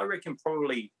it, I reckon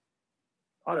probably,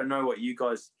 I don't know what you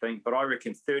guys think, but I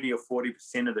reckon 30 or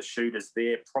 40% of the shooters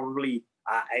there probably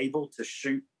are able to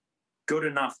shoot good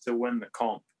enough to win the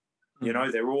comp. Mm-hmm. You know,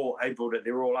 they're all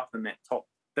up in that top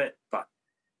bit, but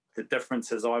the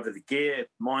difference is either the gear,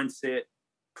 mindset,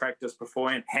 practice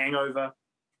beforehand, hangover.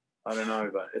 I don't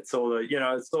know, but it's all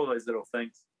those little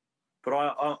things. But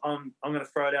I'm going to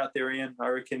throw it out there, Ian. I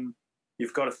reckon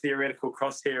you've got a theoretical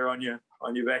crosshair on your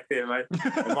back there, mate.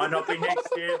 It might not be next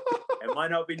year. It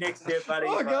might not be next year, buddy.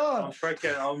 Oh God!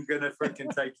 I'm gonna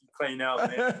freaking take you clean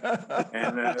out, man.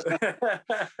 And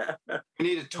we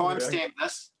need to timestamp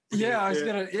this. Yeah, I was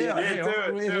gonna.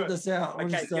 Yeah, we'll edit this out.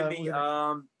 Okay, give me.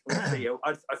 Let's see.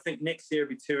 I think next year would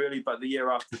be too early, but the year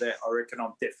after that, I reckon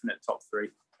I'm definite top 3.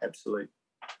 Absolutely.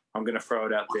 I'm gonna throw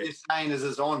it out there. What you're saying is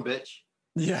it's on, bitch.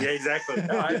 Yeah, exactly.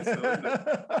 No, absolutely.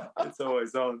 It's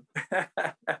always on.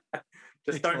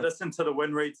 Just don't listen to the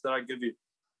win reads that I give you.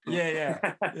 Yeah.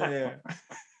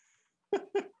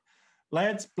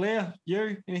 Lads, Blair,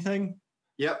 you anything?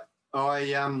 Yep.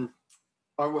 I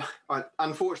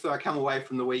unfortunately I come away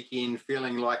from the weekend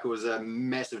feeling like it was a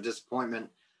massive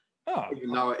disappointment. Oh,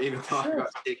 even though I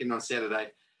got second on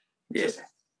Saturday. Yes.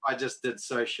 I just did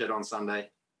so shit on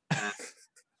Sunday.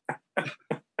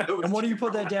 And what do you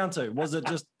put that down to? Was it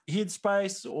just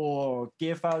headspace or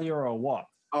gear failure or what?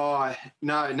 Oh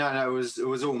no! It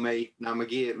was all me. No, my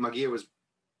gear was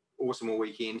awesome all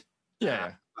weekend.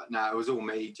 Yeah, but no, it was all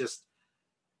me. Just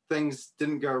things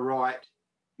didn't go right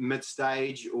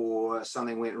mid-stage, or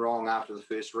something went wrong after the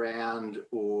first round,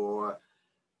 or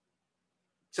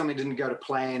something didn't go to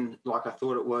plan like I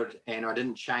thought it would, and I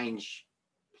didn't change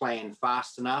plan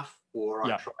fast enough, or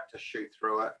I tried to shoot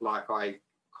through it like I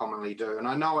commonly do, and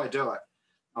I know I do it.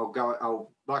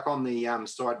 I'll like on the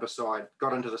side by side,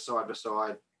 got into the side by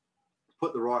side,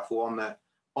 put the rifle on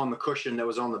the cushion that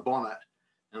was on the bonnet,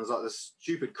 and it was like this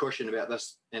stupid cushion about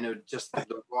this, and it just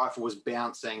the rifle was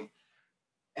bouncing,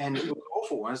 and it was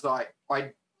awful. And it's like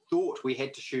I thought we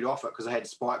had to shoot off it because I had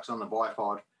spikes on the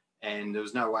bipod, and there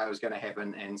was no way it was going to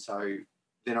happen. And so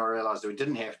then I realised we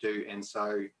didn't have to, and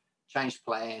so changed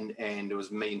plan, and it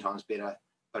was a million times better.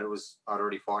 But I'd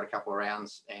already fired a couple of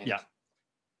rounds, and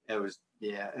it was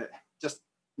just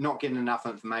not getting enough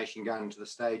information going into the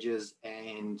stages,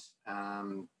 and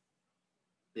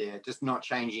just not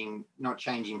changing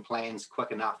plans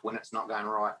quick enough when it's not going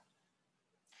right.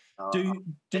 Do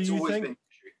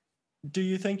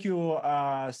you think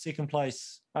your second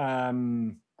place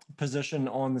position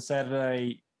on the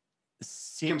Saturday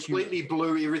completely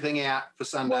blew everything out for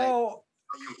Sunday? Well,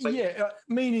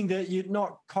 meaning that you're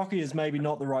not cocky is maybe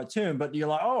not the right term, but you're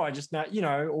like, oh, I just know,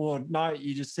 or no,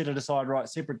 you just set it aside, right?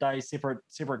 Separate day, separate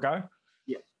go.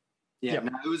 No,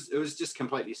 it was just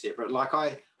completely separate. Like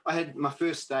I had my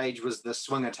first stage was the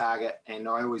swinger target, and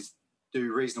I always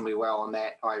do reasonably well on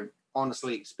that. I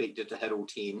honestly expected to hit all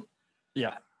 10.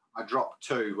 Yeah, I dropped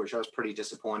 2, which I was pretty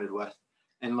disappointed with.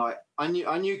 And like I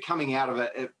knew coming out of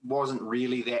it wasn't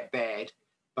really that bad,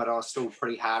 but I was still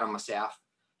pretty hard on myself.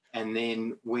 And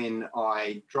then when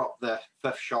I dropped the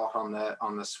 5th shot on the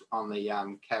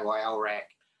KYL rack,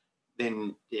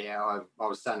 then I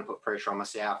was starting to put pressure on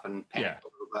myself and panicked a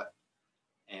little bit,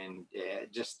 and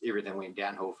just everything went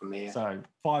downhill from there. So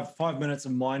 5 minutes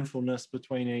of mindfulness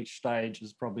between each stage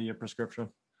is probably your prescription.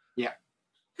 Yeah.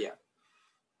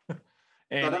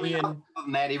 And but I mean, other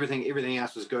than that, everything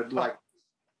else was good. Like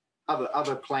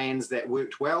other plans that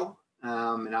worked well,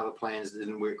 and other plans that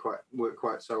didn't work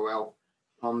quite so well.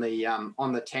 On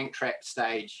the tank trap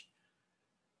stage,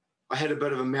 I had a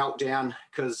bit of a meltdown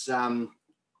because you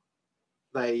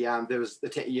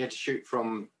had to shoot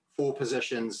from 4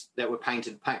 positions that were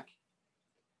painted pink,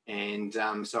 And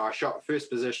so I shot first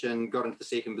position, got into the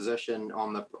second position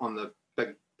on the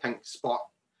big pink spot.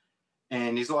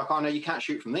 And he's like, "Oh, no, you can't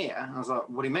shoot from there." I was like,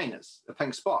 "What do you mean? It's a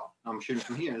pink spot. I'm shooting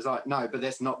from here." He's like, "No, but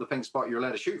that's not the pink spot you're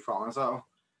allowed to shoot from." I was like,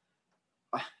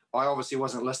 I obviously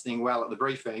wasn't listening well at the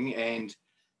briefing, and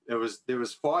there was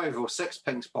 5 or 6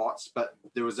 pink spots, but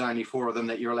there was only 4 of them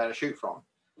that you're allowed to shoot from.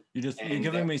 You're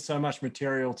giving me so much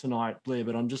material tonight, Blair,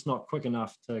 but I'm just not quick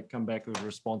enough to come back with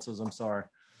responses. I'm sorry.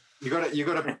 You got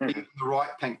to be the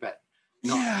right pink bit.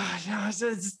 Yeah,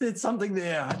 it's something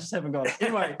there. I just haven't got it.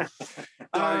 Anyway,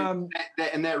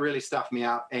 that really stuffed me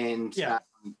up, and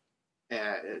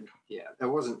it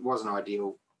wasn't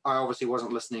ideal. I obviously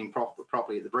wasn't listening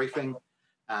properly at the briefing,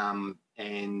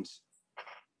 and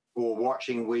or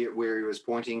watching where he was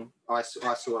pointing. I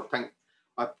saw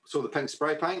the pink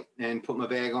spray paint and put my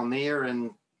bag on there and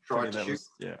tried to shoot.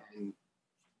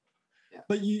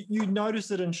 But you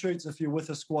notice it in shoots if you're with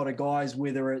a squad of guys,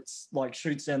 whether it's like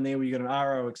shoots down there where you got an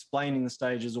RO explaining the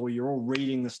stages or you're all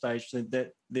reading the stage, so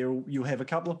that you have a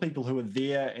couple of people who are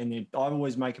there, and I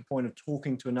always make a point of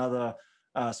talking to another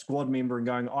squad member and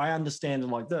going, "I understand it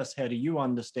like this. How do you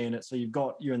understand it?" So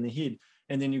you're in the head,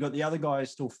 and then you've got the other guy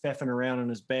still faffing around in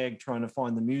his bag trying to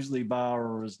find the muesli bar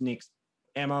or his next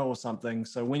ammo or something.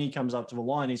 So when he comes up to the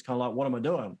line, he's kind of like, "What am I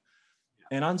doing?"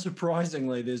 And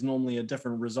unsurprisingly, there's normally a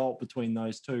different result between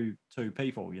those two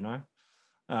people, you know.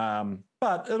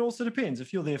 But it also depends.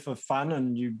 If you're there for fun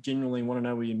and you genuinely want to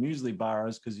know where your muesli bar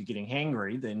is because you're getting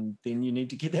hangry, then you need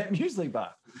to get that muesli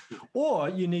bar. Or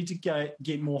you need to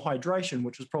get more hydration,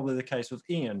 which was probably the case with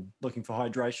Ian, looking for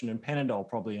hydration and Panadol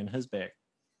probably in his bag.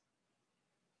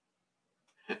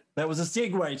 That was a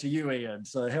segue to you, Ian.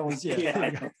 So how was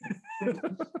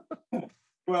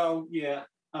Well, yeah.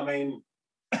 I mean,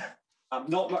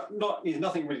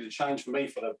 nothing really to change for me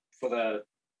for the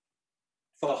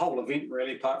whole event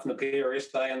really, apart from the PRS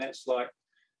day, and that's like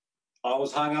I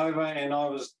was hungover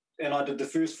and I did the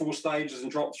first 4 stages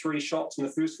and dropped 3 shots in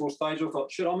the first 4 stages. I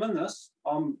thought, shit, I'm in this.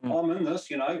 I'm in this.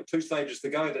 You know, 2 stages to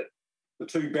go. That the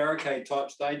 2 barricade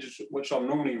type stages, which I'm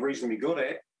normally reasonably good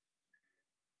at,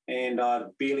 and I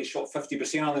barely shot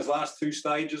 50% on those last 2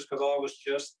 stages because I was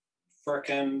just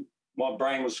freaking. My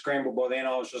brain was scrambled by then.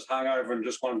 I was just hungover and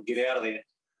just wanted to get out of there.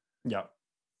 Yeah.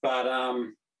 But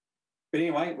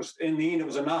anyway, in the end, it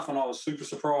was enough, and I was super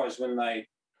surprised when they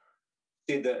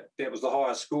said that was the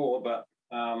highest score. But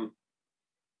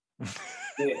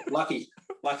yeah, lucky,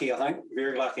 I think,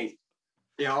 very lucky.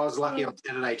 Yeah, I was lucky on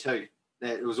Saturday too.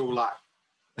 It was all luck.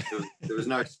 There was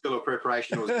no skill or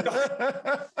preparation.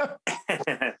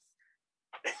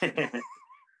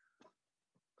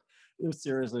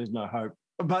 Seriously, there's no hope.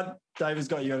 But David's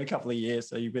got you in a couple of years,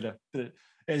 so you better,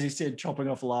 as he said, chopping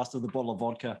off the last of the bottle of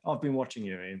vodka. I've been watching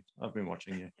you, Ian. I've been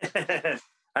watching you.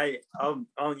 Hey,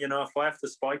 if I have to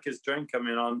spike his drink, I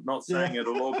mean, I'm not saying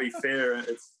it'll all be fair.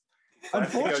 It's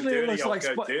unfortunately dirty,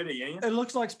 it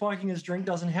looks like spiking his drink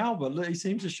doesn't help, but he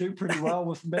seems to shoot pretty well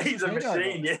with. He's a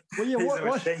machine, yeah. Well, yeah, he's a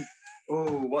machine.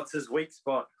 Oh, what's his weak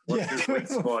spot? We'll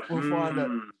find it.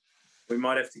 We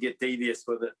might have to get devious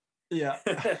with it. Yeah.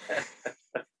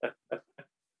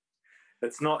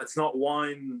 It's not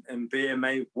wine and beer,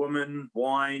 mate. Woman,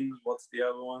 wine. What's the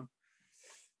other one?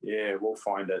 Yeah, we'll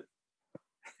find it.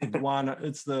 Iguana.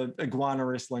 It's the iguana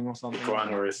wrestling or something.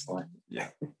 Iguana wrestling. Yeah,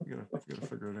 you gotta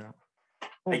figure it out.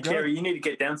 Hey, Kerry, you need to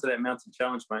get down to that mountain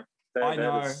challenge, mate. I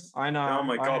know. Oh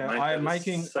my God, mate! I am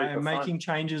making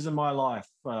changes in my life,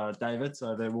 David.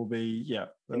 So there will be. Yeah.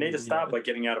 You need to start by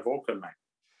getting out of Auckland, mate.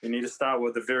 You need to start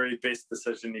with the very best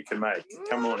decision you can make.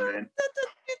 Come on, man.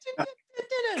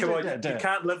 Come on, you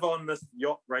can't live on this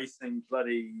yacht racing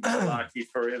bloody malarkey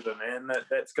forever, man.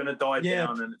 That's going to die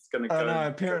down and it's going to go. No,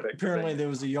 apparently there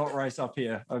was a yacht race up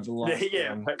here over the last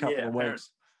couple of weeks.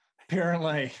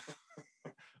 Apparently,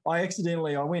 I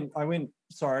went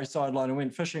sideline. I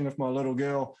went fishing with my little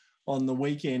girl on the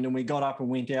weekend, and we got up and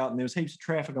went out, and there was heaps of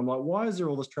traffic. I'm like, why is there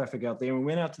all this traffic out there? And we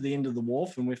went out to the end of the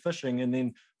wharf, and we're fishing, and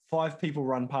then 5 people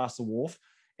run past the wharf.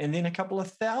 And then a couple of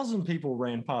thousand people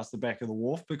ran past the back of the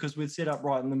wharf because we'd set up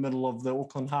right in the middle of the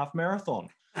Auckland Half Marathon.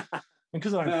 And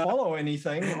because I don't follow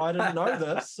anything, I didn't know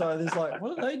this. So there's like,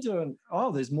 what are they doing?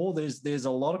 Oh, there's more. There's a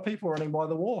lot of people running by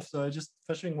the wharf. So just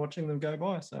fishing, watching them go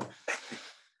by. So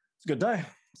it's a good day.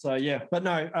 So yeah, but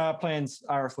no, plans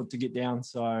are afoot to get down.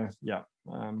 So yeah,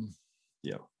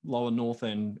 lower north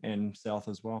and south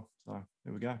as well. So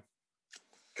there we go.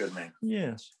 Good, man.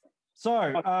 Yes. So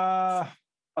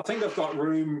I think they've got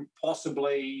room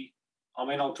possibly. I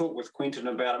mean, I'll talk with Quentin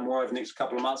about it more over the next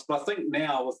couple of months, but I think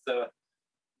now with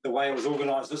the way it was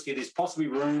organised this year, there's possibly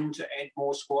room to add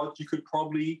more squads. You could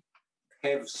probably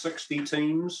have 60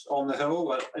 teams on the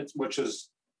hill, which is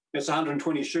it's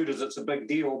 120 shooters. It's a big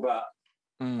deal, but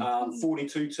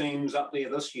 42 teams up there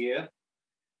this year,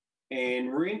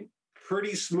 and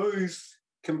pretty smooth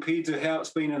compared to how it's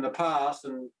been in the past,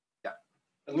 and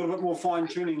a little bit more fine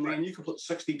tuning. Man, you could put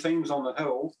 60 teams on the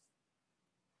hill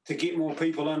to get more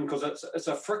people in, because it's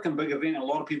a freaking big event. And a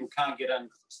lot of people can't get in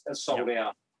because it's sold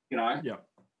out. You know.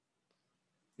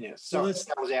 Yeah. So it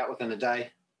sells out within a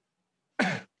day.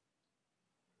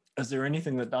 Is there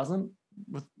anything that doesn't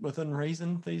within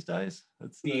reason these days?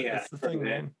 It's the thing,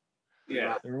 man.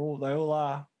 Yeah, they all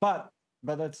are, but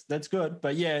that's good.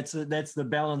 But yeah, that's the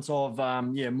balance of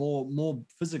more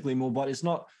physically more body.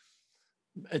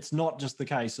 It's not just the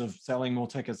case of selling more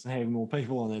tickets and having more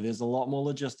people on there. There's a lot more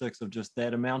logistics of just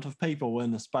that amount of people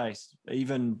in the space.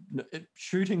 Even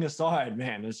shooting aside,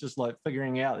 man, it's just like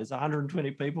figuring out there's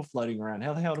 120 people floating around.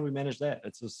 How the hell do we manage that?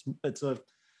 It's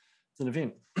an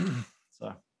event.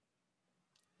 So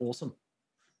awesome.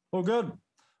 Well, good.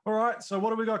 All right. So what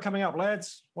do we got coming up,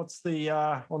 lads? What's the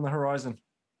on the horizon?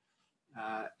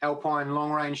 Alpine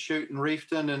long range shoot in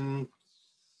Reefton in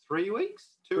 3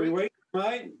 weeks. 2 weeks,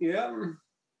 mate. Yeah.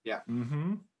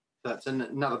 Mm-hmm. That's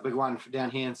another big one for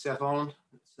down here in South Island.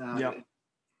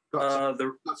 Got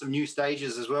some new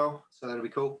stages as well, so that'll be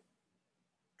cool.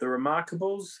 The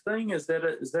Remarkables thing, is that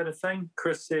a thing?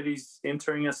 Chris said he's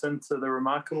entering us into the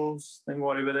Remarkables thing,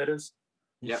 whatever that is.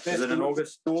 Yep. Is it in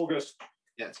August? August.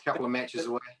 Yeah, it's a couple of matches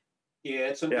away. Yeah,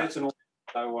 it's an August.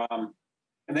 So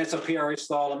and that's a PRS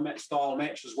style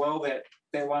match as well.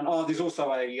 That one. Oh, there's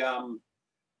also a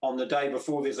on the day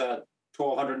before there's a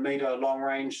 1,200 meter long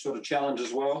range sort of challenge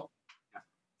as well.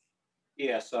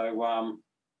 Yeah, so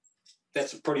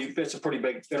that's a pretty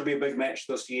big. That'll be a big match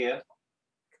this year.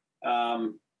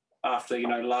 After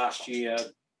last year,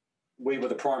 we were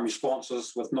the primary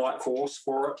sponsors with Night Force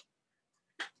for it,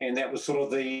 and that was sort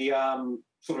of the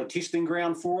sort of testing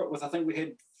ground for it. I think we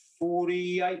had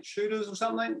 48 shooters or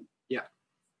something. Yeah.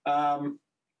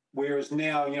 Whereas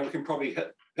now, we can probably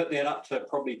hit that up to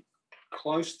probably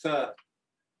close to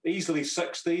easily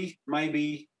 60,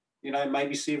 maybe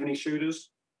 70 shooters.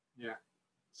 Yeah,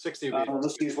 60 on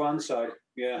this year's one. So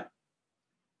yeah.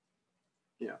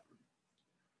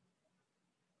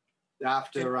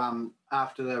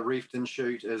 After the Reefton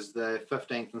shoot is the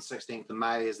 15th and 16th of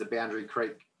May is the Boundary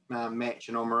Creek match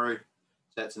in Oamaru.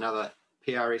 So that's another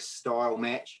PRS style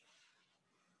match.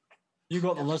 You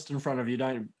got the list in front of you,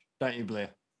 don't you, Blair?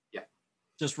 Yeah.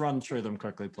 Just run through them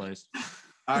quickly, please.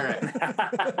 All right.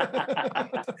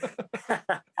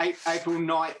 April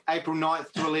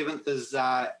 9th to 11th is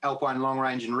Alpine Long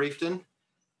Range in Reefton.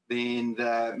 Then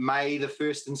May the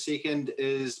 1st and 2nd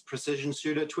is Precision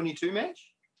Shooter 22 match.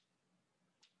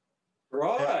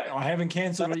 Right. I haven't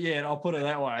cancelled it yet. I'll put it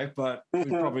that way, but we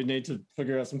probably need to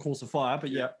figure out some course of fire.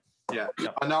 But yeah.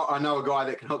 I know a guy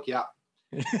that can hook you up.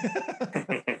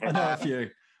 I know a few.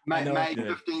 May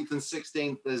 15th and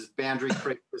 16th is Boundary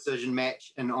Creek Precision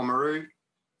match in Oamaru.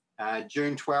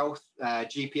 June 12th,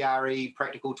 GPRE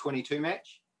Practical 22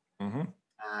 match. Mm-hmm.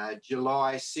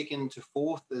 July 2nd to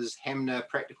 4th is Hamner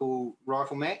Practical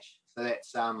Rifle match. So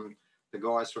that's the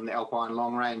guys from the Alpine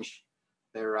Long Range.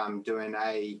 They're doing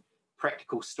a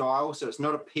practical style. So it's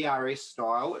not a PRS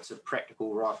style. It's a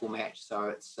practical rifle match. So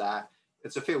it's a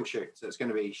field shoot. So it's going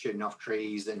to be shooting off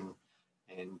trees and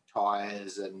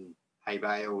tyres and hay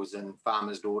bales and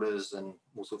farmers' daughters and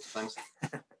all sorts of things.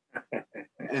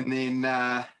 And then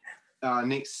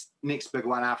next big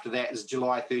one after that is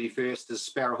July 31st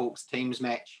is Sparrowhawks teams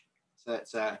match. So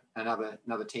it's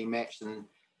another team match, and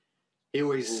he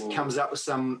always comes up with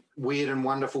some weird and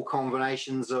wonderful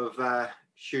combinations of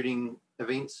shooting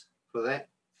events for that.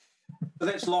 So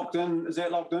that's locked in. Is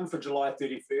that locked in for July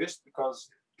 31st? Because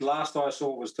last I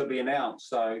saw was to be announced.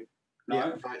 So no.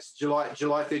 Yeah, it's July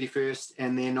 31st,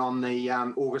 and then on the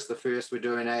August the 1st, we're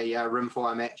doing a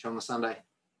rimfire match on the Sunday.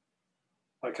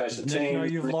 Okay, so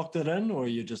you've locked it in, or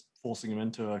you're just forcing them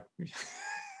into a...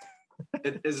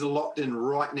 It is locked in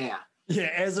right now. Yeah,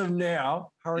 as of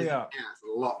now. Hurry up. Yeah, it's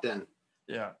locked in.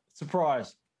 Yeah,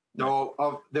 surprise.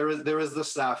 No, there is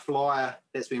this flyer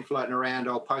that's been floating around.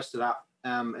 I'll post it up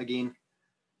again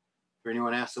for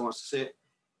anyone else that wants to see it.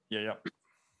 Yeah.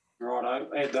 Right,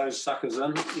 add those suckers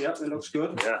in. Yep, it looks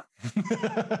good. Yeah.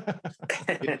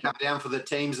 You come down for the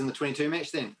teams in the 22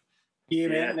 match then? Yeah,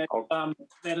 man.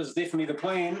 That is definitely the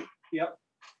plan. Yep.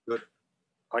 Good.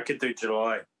 I could do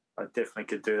July. I definitely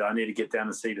could do that. I need to get down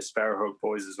and see the Sparrowhawk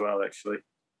boys as well, actually.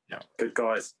 Yeah. Good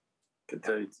guys. Good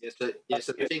dudes. So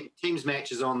the teams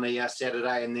match is on the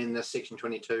Saturday, and then the Section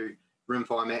 22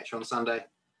 rimfire match on Sunday.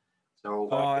 So,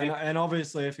 and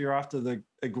obviously, if you're after the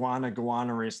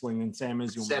iguana wrestling, then Sam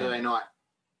is your Saturday night.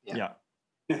 Yeah.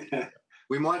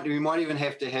 We might even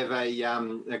have to have a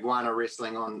iguana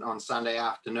wrestling on Sunday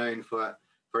afternoon for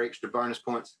extra bonus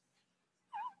points.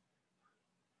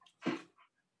 It's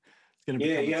going to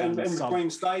be in between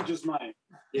stages, mate.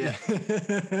 Yeah.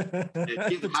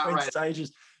 Get between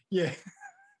stages. Yeah.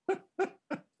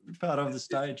 Part of the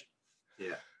stage.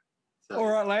 Yeah. So.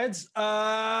 All right, lads.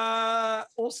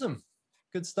 Awesome.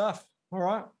 Good stuff. All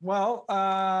right. Well,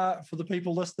 for the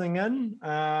people listening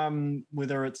in,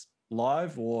 whether it's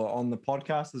live or on the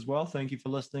podcast as well, thank you for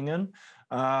listening in.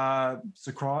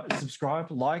 Subscribe,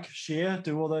 like, share,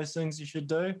 do all those things you should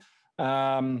do.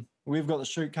 We've got the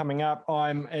shoot coming up.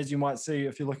 I'm, as you might see,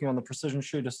 if you're looking on the Precision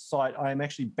Shooter site, I am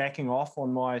actually backing off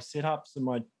on my setups and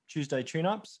my Tuesday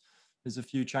tune-ups. There's a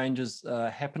few changes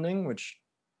happening, which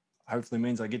hopefully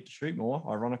means I get to shoot more,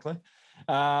 ironically.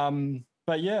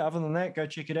 But yeah, other than that, go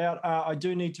check it out. I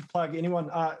do need to plug anyone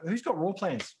who's got raw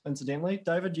plans, incidentally.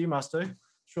 David, you must do,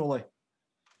 surely.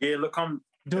 Yeah, look, I'm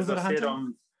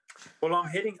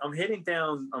heading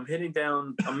down.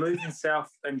 I'm moving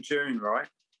south in June, right?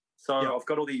 So I've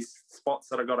got all these spots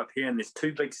that I got up here, and there's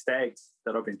 2 big stags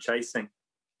that I've been chasing.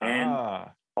 And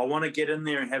I want to get in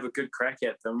there and have a good crack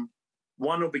at them.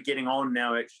 One will be getting on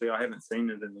now, actually. I haven't seen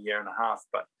it in a year and a half,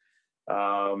 but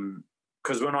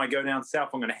because when I go down south,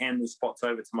 I'm going to hand these spots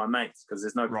over to my mates because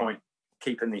there's no point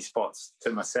keeping these spots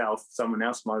to myself. Someone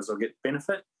else might as well get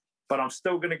benefit, but I'm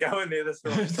still going to go in there this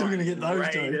year. Still going to get those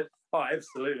two. Oh,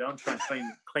 absolutely! I'm trying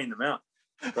to clean them out.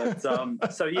 But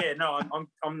so yeah, no,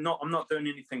 I'm not doing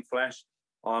anything flash.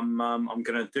 I'm going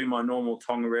to do my normal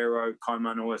Tongariro,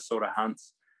 Kaimanawa sort of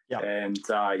hunts. Yeah, and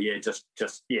just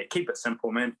keep it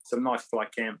simple, man. Some nice fly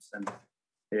camps and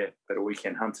bit of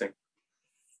weekend hunting.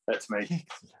 That's me. Excellent.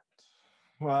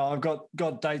 Well, I've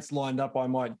got dates lined up.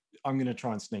 I'm going to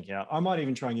try and sneak out. I might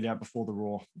even try and get out before the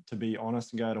Raw, to be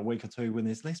honest, and go out a week or two when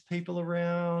there's less people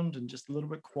around and just a little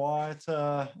bit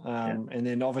quieter. And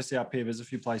then obviously up here, there's a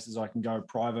few places I can go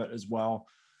private as well.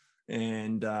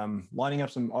 And lining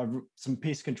up some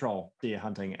pest control deer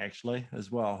hunting actually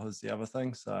as well is the other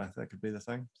thing. So that could be the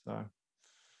thing. So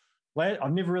Blair,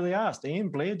 I've never really asked. Ian,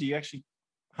 Blair, do you actually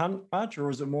hunt much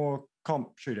or is it more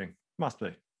comp shooting? Must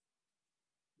be.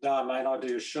 No, mate, I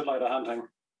do a shitload of hunting.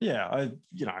 Yeah,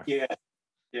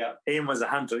 Yeah. Ian was a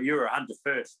hunter. You were a hunter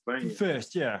first, weren't you?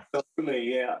 First, yeah.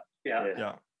 Absolutely,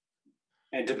 yeah.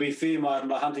 And to be fair,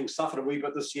 my hunting suffered a wee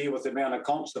bit this year with the amount of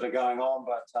comps that are going on,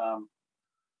 but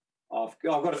I've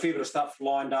got a fair bit of stuff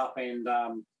lined up, and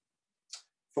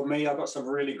for me, I've got some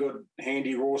really good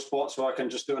handy raw spots where I can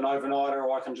just do an overnighter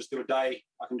or I can just do a day.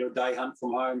 I can do a day hunt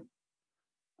from home.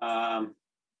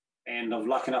 And I'm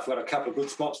lucky enough, I've got a couple of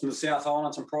good spots in the South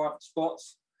Island, some private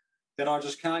spots that I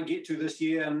just can't get to this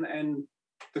year. And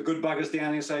the good buggers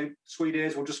down there say, sweet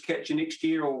as, we'll just catch you next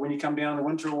year or when you come down in the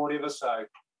winter or whatever. So,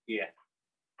 yeah,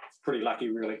 pretty lucky,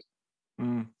 really.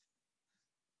 Mm.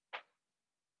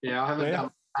 Yeah, I haven't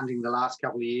done hunting the last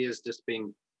couple of years, just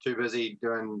been too busy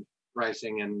doing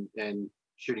racing and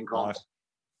shooting comps.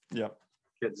 Yep.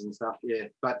 Kids and stuff, yeah.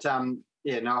 But,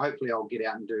 hopefully I'll get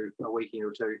out and do a weekend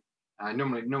or two. I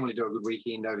normally do a good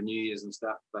weekend over New Year's and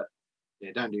stuff, but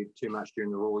don't do too much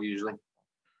during the Raw usually. It's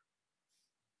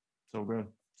all good.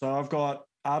 So I've got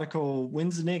article.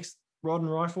 When's the next rod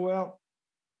and rifle out,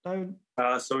 David?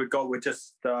 So we're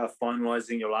just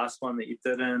finalising your last one that you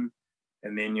did in,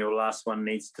 and then your last one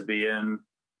needs to be in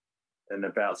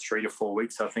about 3 to 4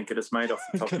 weeks. I think it is made off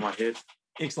the top of my head.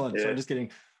 Excellent. Yeah. So just getting.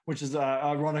 Which is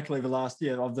ironically the last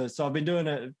year of this. So I've been doing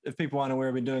it, if people aren't aware,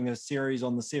 I've been doing a series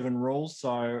on the 7 rules.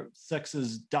 So 6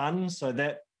 is done. So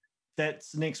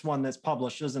that's the next one that's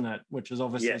published, isn't it? Which is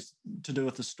obviously to do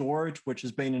with the storage, which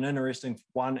has been an interesting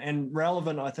one and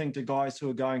relevant, I think, to guys who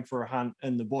are going for a hunt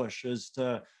in the bush, is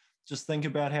to just think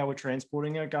about how we're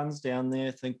transporting our guns down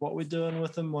there, think what we're doing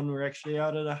with them when we're actually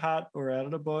out at a hut or out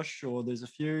at a bush, or there's a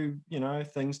few,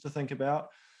 things to think about.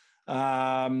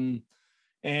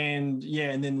 And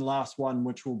then the last one,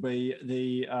 which will be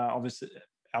the obviously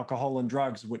alcohol and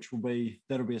drugs,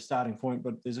 that'll be a starting point.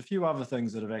 But there's a few other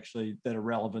things that are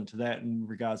relevant to that in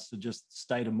regards to just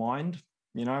state of mind.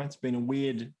 It's been a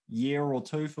weird year or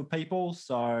two for people,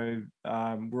 so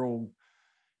we're all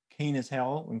keen as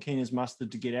hell and keen as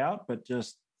mustard to get out, but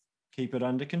just keep it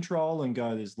under control and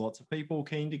go. There's lots of people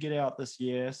keen to get out this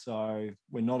year, so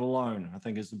we're not alone. I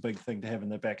think is the big thing to have in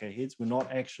the back of our heads. We're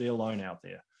not actually alone out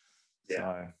there.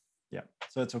 Yeah.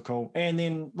 So that's all cool. And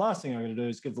then last thing I'm going to do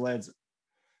is give the lads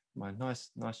my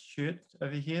nice shirt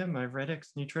over here, my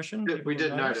Radix Nutrition. We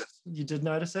did notice. You did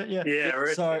notice it? Yeah. Yeah.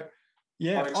 Right. So,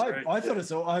 I thought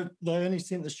it's all, they only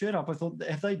sent the shirt up. I thought,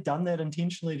 have they done that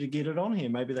intentionally to get it on here?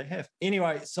 Maybe they have.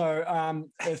 Anyway, so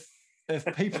if if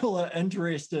people are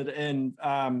interested in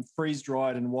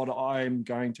freeze-dried and what I'm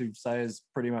going to say is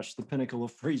pretty much the pinnacle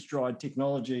of freeze-dried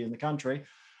technology in the country,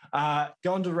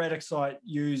 go onto the Radix site,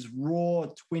 use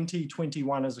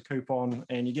RAW2021 as a coupon,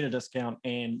 and you get a discount.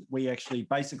 And we actually,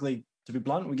 basically, to be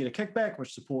blunt, we get a kickback,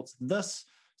 which supports this,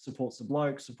 supports the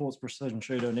bloke, supports Precision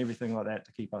Shooter and everything like that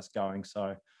to keep us going.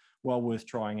 So well worth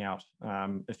trying out.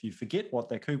 If you forget what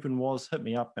that coupon was, hit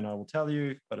me up and I will tell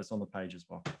you, but it's on the page as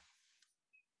well.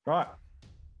 Right.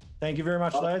 Thank you very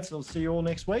much, lads. I'll see you all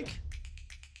next week.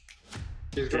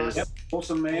 Cheers, guys. Yep.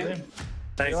 Awesome, man.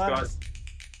 Thanks, guys.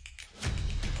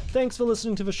 Thanks for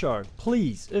listening to the show.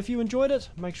 Please, if you enjoyed it,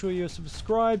 make sure you're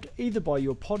subscribed either by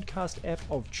your podcast app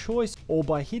of choice or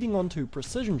by heading on to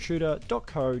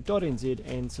precisionshooter.co.nz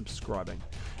and subscribing.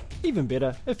 Even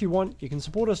better, if you want, you can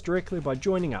support us directly by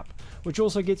joining up, which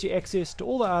also gets you access to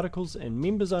all the articles and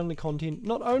members-only content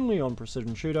not only on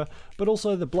Precision Shooter, but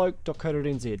also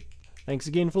thebloke.co.nz. Thanks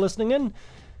again for listening in,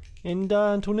 and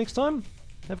until next time,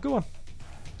 have a good one.